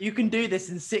 you can do this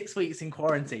in 6 weeks in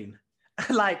quarantine.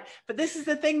 Like, but this is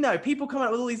the thing though. People come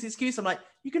out with all these excuses. I'm like,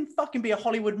 you can fucking be a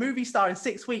Hollywood movie star in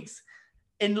 6 weeks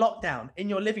in lockdown in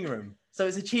your living room. So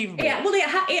it's achievable. Yeah, well, it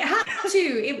had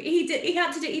to. He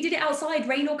did it outside,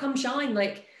 rain or come shine.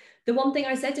 Like, the one thing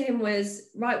I said to him was,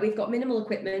 right, we've got minimal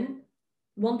equipment.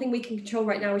 One thing we can control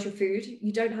right now is your food.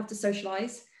 You don't have to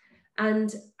socialize.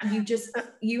 And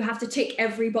you have to tick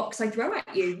every box I throw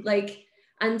at you. Like,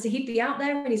 and he'd be out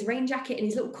there in his rain jacket in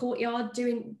his little courtyard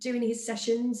doing his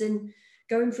sessions and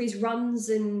going for his runs.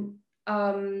 And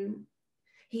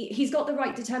he's got the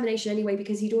right determination anyway,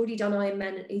 because he'd already done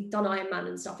Ironman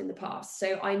and stuff in the past.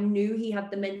 So I knew he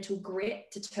had the mental grit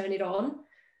to turn it on.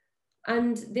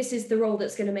 And this is the role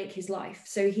that's going to make his life.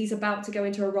 So he's about to go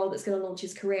into a role that's going to launch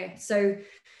his career. So,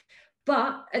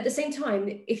 but at the same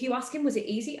time, if you ask him, was it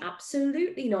easy?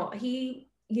 Absolutely not.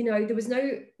 There was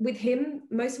no, with him,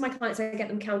 most of my clients, I get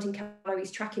them counting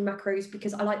calories, tracking macros,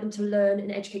 because I like them to learn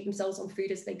and educate themselves on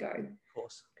food as they go. Of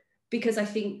course. Because I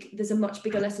think there's a much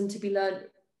bigger lesson to be learned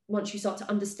once you start to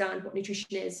understand what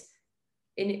nutrition is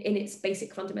in its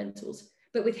basic fundamentals.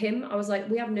 But with him, I was like,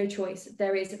 we have no choice.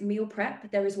 There is meal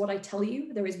prep. There is what I tell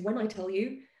you. There is when I tell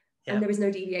you, and there is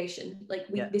no deviation. Like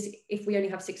if we only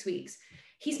have 6 weeks.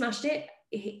 He smashed it.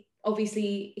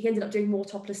 Obviously, he ended up doing more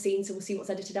topless scenes, so we'll see what's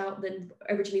edited out than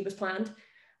originally was planned.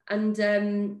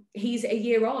 And he's a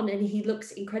year on, and he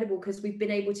looks incredible because we've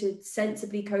been able to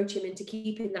sensibly coach him into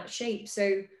keeping that shape.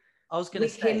 So I was going to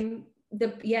say,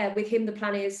 with him, the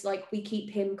plan is like we keep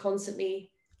him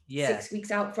constantly 6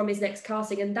 weeks out from his next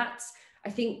casting, and that's, I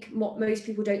think, what most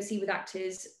people don't see with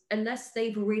actors, unless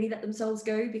they've really let themselves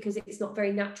go, because it's not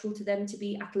very natural to them to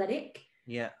be athletic.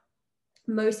 Yeah.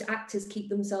 Most actors keep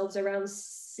themselves around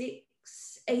 6-8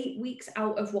 weeks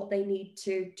out of what they need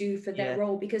to do for their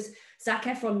role, because Zac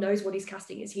Efron knows what his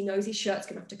casting is. He knows his shirt's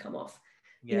going to have to come off.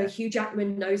 You know, Hugh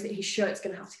Jackman knows that his shirt's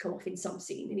going to have to come off in some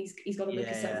scene, and he's got to look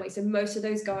a certain way. So most of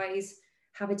those guys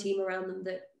have a team around them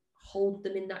that hold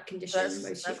them in that condition.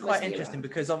 That's quite interesting,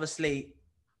 because obviously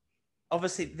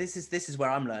this is where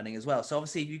I'm learning as well. So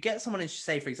obviously if you get someone in,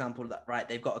 say for example, that right,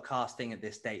 they've got a casting at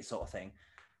this date sort of thing,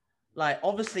 like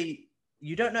obviously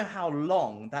you don't know how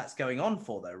long that's going on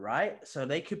for though, right? So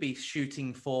they could be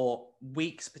shooting for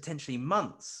weeks, potentially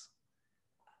months.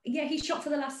 Yeah, he shot for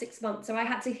the last 6 months. So I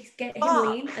had to get him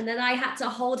lean, and then I had to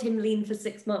hold him lean for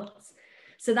 6 months.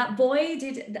 So that boy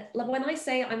did, when I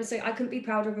say I couldn't be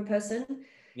prouder of a person.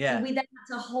 Yeah. We then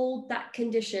had to hold that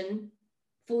condition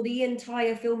for the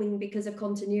entire filming because of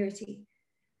continuity.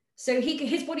 So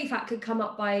his body fat could come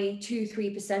up by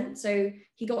 2-3%. So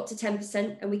he got to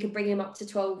 10%, and we could bring him up to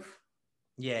 12,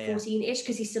 14-ish,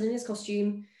 because he's still in his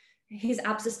costume. His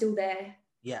abs are still there.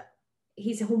 Yeah.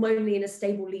 He's hormonally in a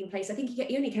stable, lean place. I think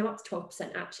he only came up to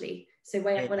 12% actually. So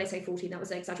when I say 14, that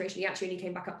was an exaggeration. He actually only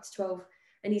came back up to 12,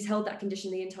 and he's held that condition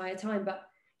the entire time. But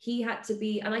he had to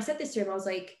be, and I said this to him, I was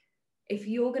like, if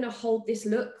you're going to hold this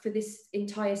look for this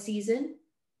entire season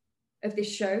of this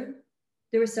show,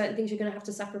 there are certain things you're going to have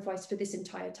to sacrifice for this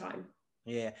entire time.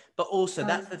 Yeah. But also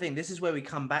that's the thing. This is where we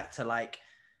come back to, like,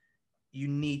 you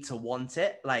need to want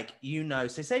it. Like, so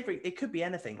say it could be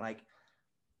anything. Like,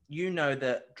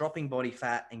 that dropping body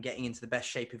fat and getting into the best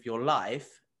shape of your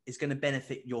life is going to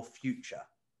benefit your future.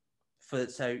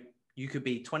 So you could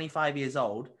be 25 years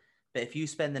old, but if you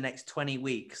spend the next 20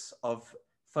 weeks of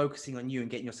focusing on you and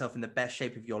getting yourself in the best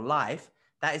shape of your life,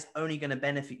 that is only going to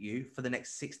benefit you for the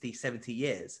next 60, 70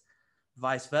 years.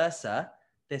 Vice versa,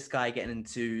 this guy getting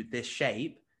into this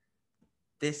shape,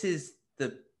 this is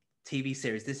the TV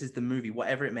series, this is the movie,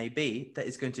 whatever it may be, that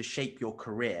is going to shape your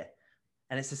career.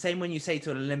 And it's the same when you say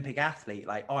to an Olympic athlete,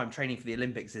 like, oh, I'm training for the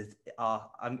Olympics,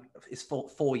 it's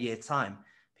 4 year time.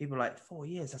 People are like, 4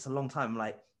 years, that's a long time. I'm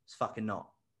like, it's fucking not.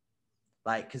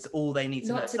 Like, because all they need to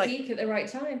know. Not to peak at the right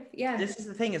time. Yeah. This is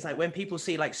the thing. It's like when people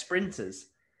see like sprinters,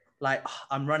 like, oh,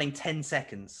 I'm running 10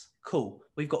 seconds. Cool.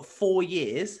 We've got 4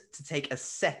 years to take a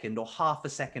second or half a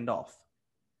second off.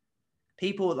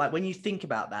 People, like, when you think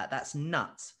about that, that's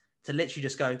nuts to literally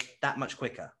just go that much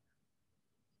quicker.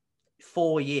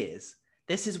 4 years.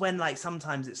 This is when like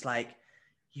sometimes it's like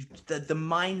the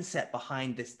mindset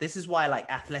behind this is why like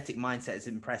athletic mindset is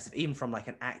impressive, even from like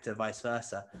an actor, vice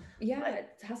versa. Yeah, like,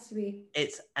 it has to be.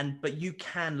 But you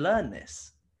can learn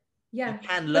this. Yeah, You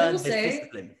can but learn also this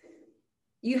discipline.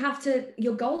 you have to,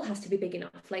 your goal has to be big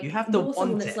enough. Like, You have to you're someone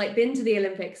want that's it. like been to the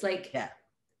Olympics. Like, Yeah.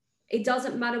 it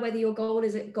doesn't matter whether your goal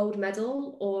is a gold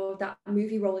medal or that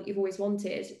movie role that you've always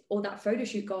wanted or that photo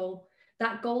shoot goal.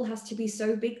 That goal has to be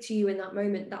so big to you in that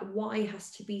moment. That why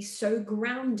has to be so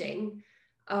grounding.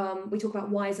 We talk about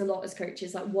whys a lot as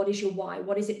coaches. Like, what is your why?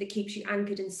 What is it that keeps you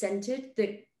anchored and centered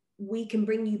that we can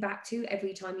bring you back to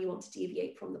every time you want to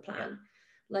deviate from the plan?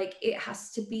 Yeah. Like, it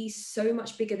has to be so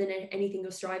much bigger than anything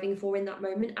you're striving for in that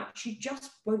moment. Actually,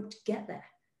 just won't get there.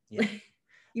 Yeah.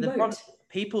 You won't.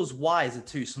 People's whys are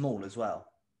too small as well.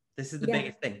 This is the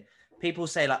biggest thing. People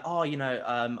say like, oh, you know,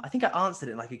 I think I answered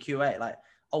it like a QA, like,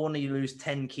 I want to lose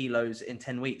 10 kilos in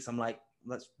 10 weeks. I'm like,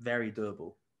 that's very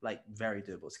doable. Like, very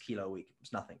doable. It's a kilo a week.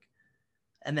 It's nothing.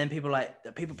 And then people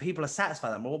are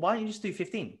satisfied. Well, why don't you just do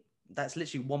 15? That's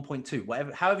literally 1.2,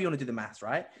 whatever, however you want to do the maths,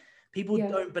 right? People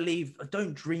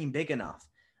don't dream big enough.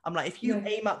 I'm like, if you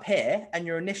aim up here and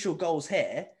your initial goal's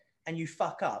here and you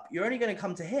fuck up, you're only going to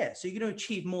come to here. So you're going to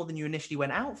achieve more than you initially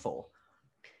went out for.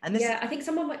 And this I think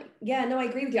I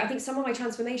agree with you. I think some of my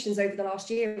transformations over the last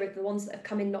year are the ones that have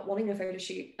come in not wanting a photo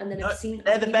shoot, and then have seen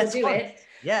other people do it.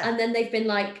 Yeah. And then they've been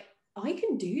like, I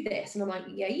can do this. And I'm like,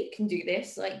 yeah, you can do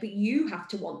this. Like, but you have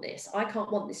to want this. I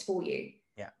can't want this for you.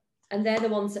 Yeah. And they're the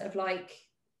ones that have like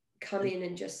come in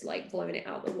and just like blown it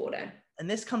out the water. And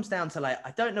this comes down to like,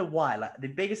 I don't know why, like the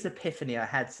biggest epiphany I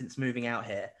had since moving out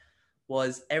here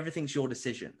was everything's your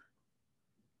decision.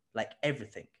 Like,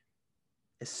 everything.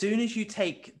 As soon as you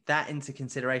take that into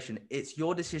consideration, it's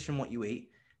your decision what you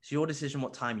eat. It's your decision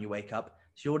what time you wake up.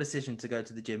 It's your decision to go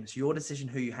to the gym. It's your decision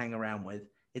who you hang around with.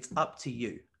 It's up to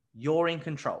you. You're in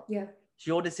control. Yeah. It's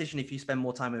your decision if you spend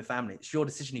more time with family. It's your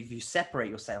decision if you separate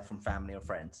yourself from family or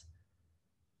friends.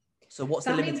 So what's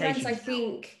the limitation? I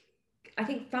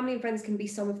think family and friends can be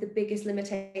some of the biggest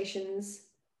limitations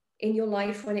in your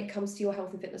life when it comes to your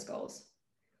health and fitness goals.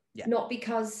 Yeah. Not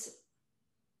because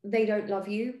they don't love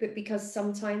you, but because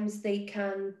sometimes they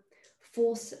can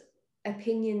force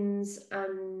opinions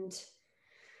and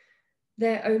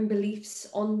their own beliefs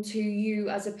onto you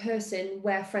as a person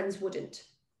where friends wouldn't.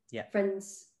 Yeah.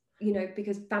 Friends, you know,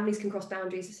 because families can cross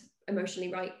boundaries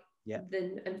emotionally, right? Yeah.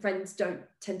 And friends don't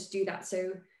tend to do that.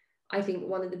 So I think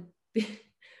one of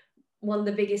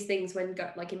the biggest things when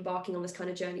embarking on this kind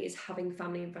of journey is having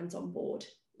family and friends on board,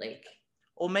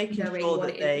 or making sure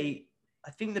that I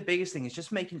think the biggest thing is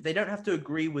just they don't have to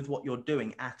agree with what you're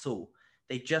doing at all.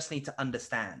 They just need to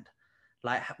understand.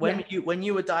 Like when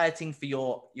you were dieting for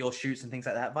your shoots and things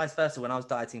like that, vice versa, when I was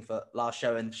dieting for last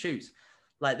show and shoots,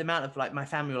 like the amount of like my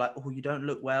family were like, oh, you don't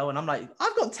look well. And I'm like,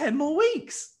 I've got 10 more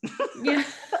weeks. Yeah.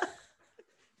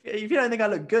 If you don't think I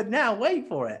look good now, wait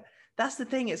for it. That's the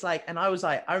thing. It's like, and I was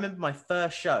like, I remember my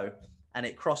first show and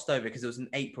it crossed over because it was in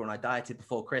April and I dieted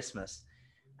before Christmas.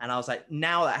 And I was like,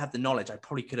 now that I have the knowledge, I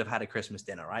probably could have had a Christmas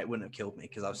dinner, right? It wouldn't have killed me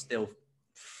because I was still.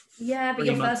 Yeah, but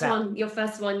your first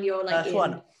one, you're like, first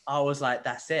one, I was like,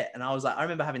 that's it. And I was like, I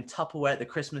remember having Tupperware at the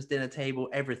Christmas dinner table,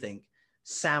 everything,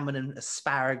 salmon and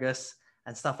asparagus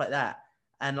and stuff like that.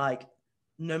 And like,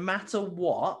 no matter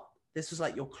what, this was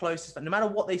like your closest, but no matter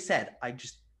what they said, I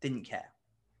just didn't care.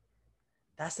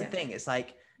 That's the thing. It's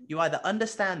like, you either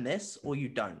understand this or you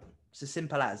don't. It's as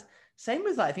simple as. Same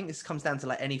with like, I think this comes down to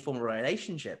like any form of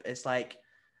relationship. It's like,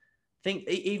 think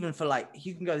even for like,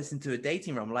 you can go this into a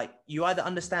dating realm. Like you either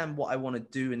understand what I want to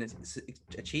do and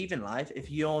achieve in life. If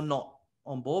you're not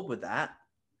on board with that,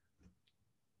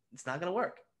 it's not going to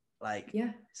work. Like,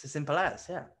 it's as simple as,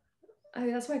 Oh,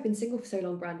 that's why I've been single for so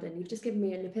long, Brandon. You've just given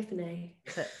me an epiphany.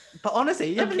 But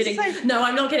honestly, I'm kidding. No,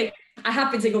 I'm not kidding. I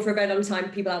have been single for a very long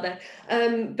time, people out there.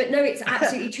 But no, it's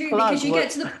absolutely true because you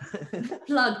get to the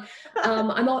plug.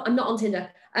 I'm not on Tinder.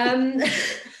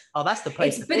 Oh, that's the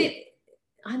place to be.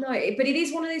 I know, but it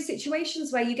is one of those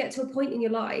situations where you get to a point in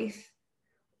your life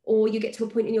or you get to a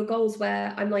point in your goals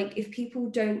where I'm like, if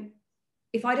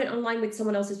I don't align with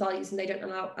someone else's values and they don't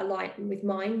align with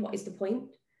mine, what is the point?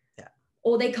 Yeah.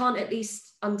 Or they can't at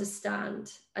least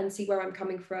understand and see where I'm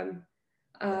coming from,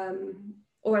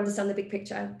 or understand the big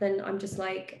picture, then I'm just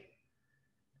like,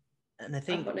 and I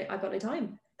think I've got no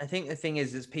time. I think the thing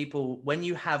is people, when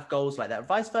you have goals like that,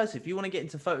 vice versa, if you want to get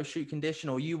into photo shoot condition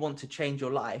or you want to change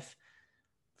your life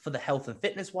for the health and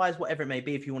fitness wise, whatever it may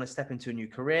be, if you want to step into a new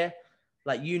career,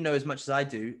 like, you know, as much as I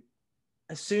do,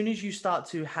 as soon as you start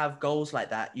to have goals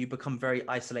like that, you become very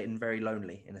isolated and very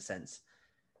lonely in a sense,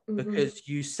 because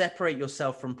you separate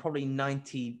yourself from probably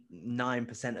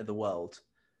 99% of the world,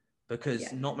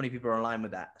 because not many people are aligned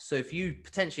with that. So if you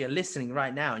potentially are listening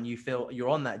right now and you feel you're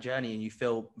on that journey and you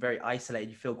feel very isolated,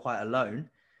 you feel quite alone,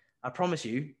 I promise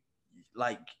you,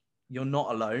 like, you're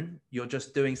not alone. You're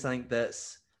just doing something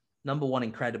that's, number one,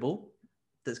 incredible,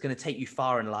 that's going to take you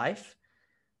far in life.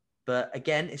 But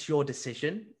again, it's your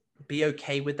decision. Be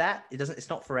okay with that. It's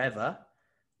not forever.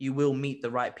 You will meet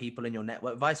the right people in your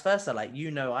network, vice versa. Like,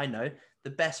 I know the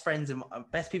best friends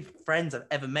I've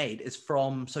ever made is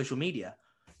from social media,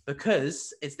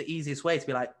 because it's the easiest way to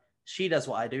be like, she does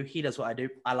what I do, he does what I do,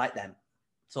 I like them,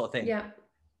 sort of thing. Yeah,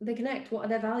 they connect. What are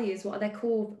their values? What are their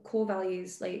core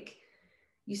values? Like,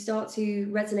 you start to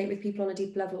resonate with people on a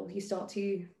deep level. You start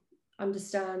to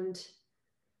understand.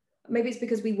 Maybe it's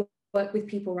because we work with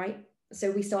people, right? So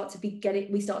we start to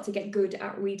get good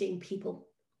at reading people,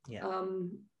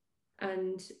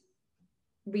 and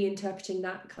reinterpreting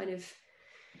that kind of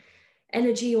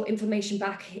energy or information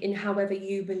back in however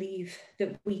you believe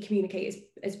that we communicate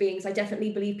as beings. I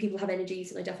definitely believe people have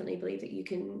energies, and I definitely believe that you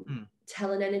can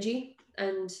tell an energy.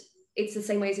 And it's the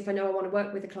same way as if I know I want to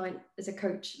work with a client as a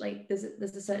coach, like there's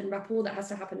a certain rapport that has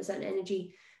to happen, a certain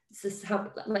energy. It's just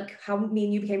how me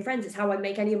and you became friends. It's how I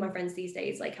make any of my friends these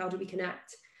days. Like, how do we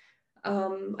connect?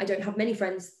 I don't have many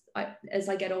friends as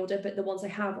I get older, but the ones I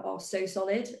have are so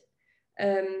solid.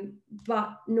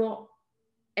 But not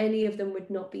any of them would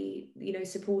not be,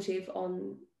 supportive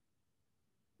on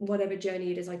whatever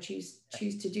journey it is I choose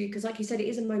to do. Because like you said, it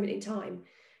is a moment in time.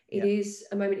 It is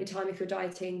a moment in time if you're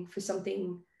dieting for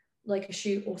something like a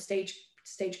shoot or stage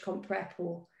comp prep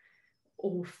or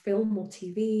film or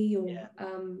TV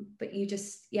but you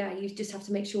just have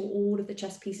to make sure all of the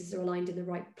chess pieces are aligned in the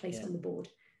right place on the board.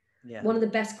 One of the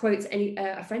best quotes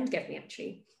a friend gave me,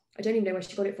 actually, I don't even know where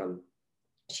she got it from.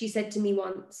 She said to me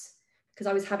once, because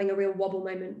I was having a real wobble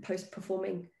moment post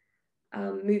performing,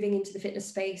 moving into the fitness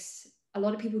space, a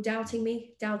lot of people doubting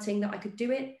that I could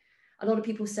do it, a lot of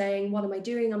people saying, what am I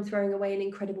doing? I'm throwing away an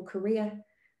incredible career.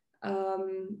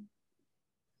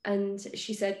 And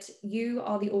she said, you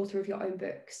are the author of your own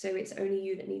book, so it's only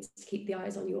you that needs to keep the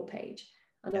eyes on your page.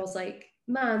 And I was like,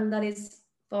 man, that is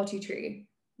far too true.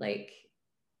 Like,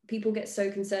 people get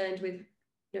so concerned with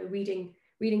reading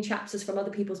chapters from other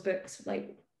people's books.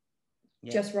 Like,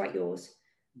 just write yours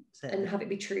and have it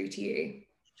be true to you.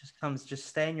 Just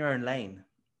stay in your own lane,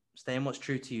 stay in what's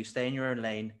true to you, stay in your own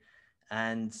lane,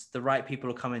 and the right people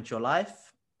will come into your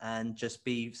life. And just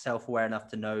be self-aware enough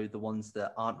to know the ones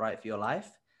that aren't right for your life.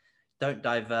 Don't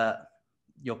divert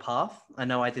your path. I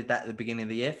know I did that at the beginning of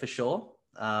the year for sure.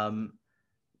 For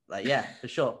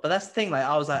sure. But that's the thing. Like,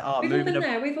 I was like, we've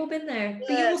all been there.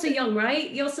 But you're also young,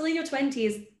 right? You're still in your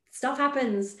 20s. Stuff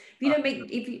happens. If you don't make,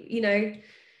 if you don't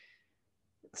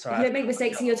make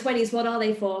mistakes in your 20s, what are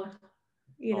they for?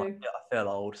 I feel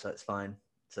old, so it's fine.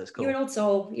 So it's cool. You're an old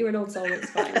soul. It's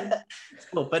fine. It's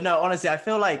cool. But no, honestly, I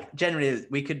feel like generally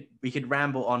we could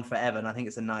ramble on forever, and I think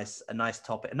it's a nice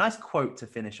topic, a nice quote to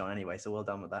finish on anyway. So well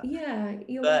done with that. Yeah,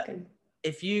 you're welcome.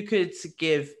 If you could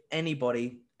give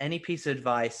anybody any piece of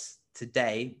advice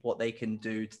today, what they can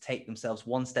do to take themselves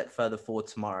one step further forward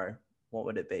tomorrow, what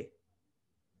would it be?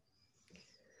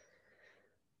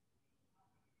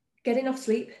 Get enough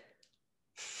sleep.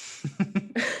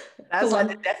 That's like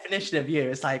the definition of you.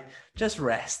 It's like, just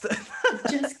rest.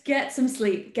 Just get some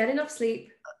sleep. Get enough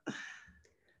sleep.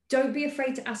 Don't be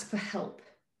afraid to ask for help,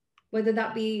 whether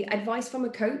that be advice from a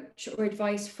coach or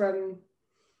advice from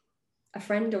a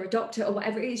friend or a doctor or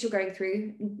whatever it is you're going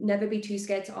through. Never be too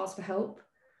scared to ask for help.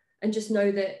 And just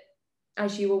know that,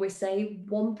 as you always say,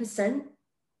 1%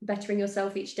 bettering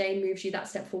yourself each day moves you that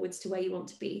step forwards to where you want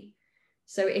to be.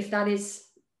 So if that is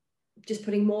just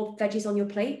putting more veggies on your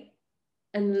plate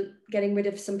and getting rid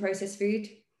of some processed food,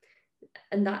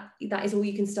 and that is all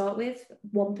you can start with,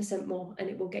 1% more, and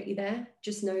it will get you there.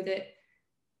 Just know that,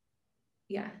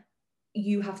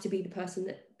 you have to be the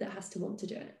person that has to want to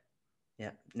do it.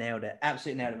 Yeah, nailed it.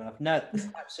 Absolutely nailed it. No, that's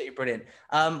absolutely brilliant.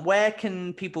 Where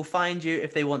can people find you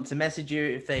if they want to message you,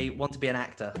 if they want to be an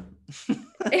actor?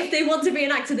 If they want to be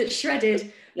an actor that's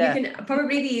shredded, you can,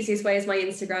 probably the easiest way is my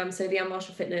Instagram, so Leanne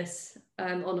Marshall Fitness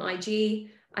on IG.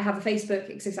 I have a Facebook,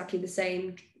 it's exactly the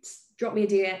same. Drop me a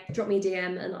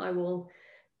DM and I will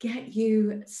get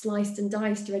you sliced and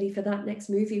diced ready for that next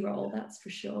movie role, that's for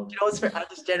sure. You know what's I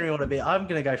just generally want to be, I'm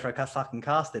going to go for a fucking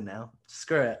casting now.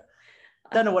 Screw it.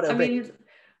 Don't know what it'll be.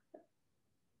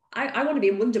 I want to be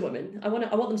a Wonder Woman. I want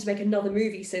them to make another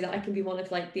movie so that I can be one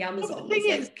of like the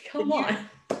Amazons. Come on.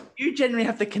 You generally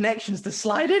have the connections to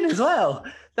slide in as well.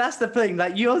 That's the thing.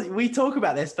 Like we talk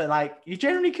about this, but like you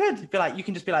generally could be like, you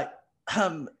can just be like,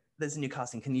 there's a new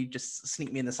casting. Can you just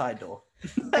sneak me in the side door?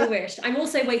 I wish. I'm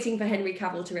also waiting for Henry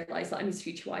Cavill to realise that I'm his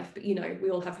future wife, but you know, we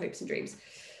all have hopes and dreams.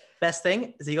 Best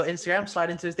thing is he got Instagram, slide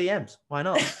into his DMs. Why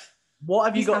not? What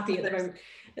have you got? Happy at the moment.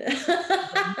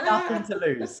 Nothing to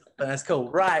lose. But that's cool.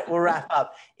 Right, we'll wrap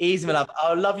up. Easy, my love.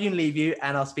 I'll love you and leave you,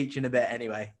 and I'll speak to you in a bit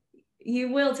anyway.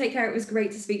 You will. Take care. It was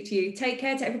great to speak to you. Take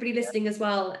care to everybody listening as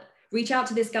well. Reach out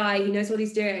to this guy. He knows what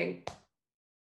he's doing.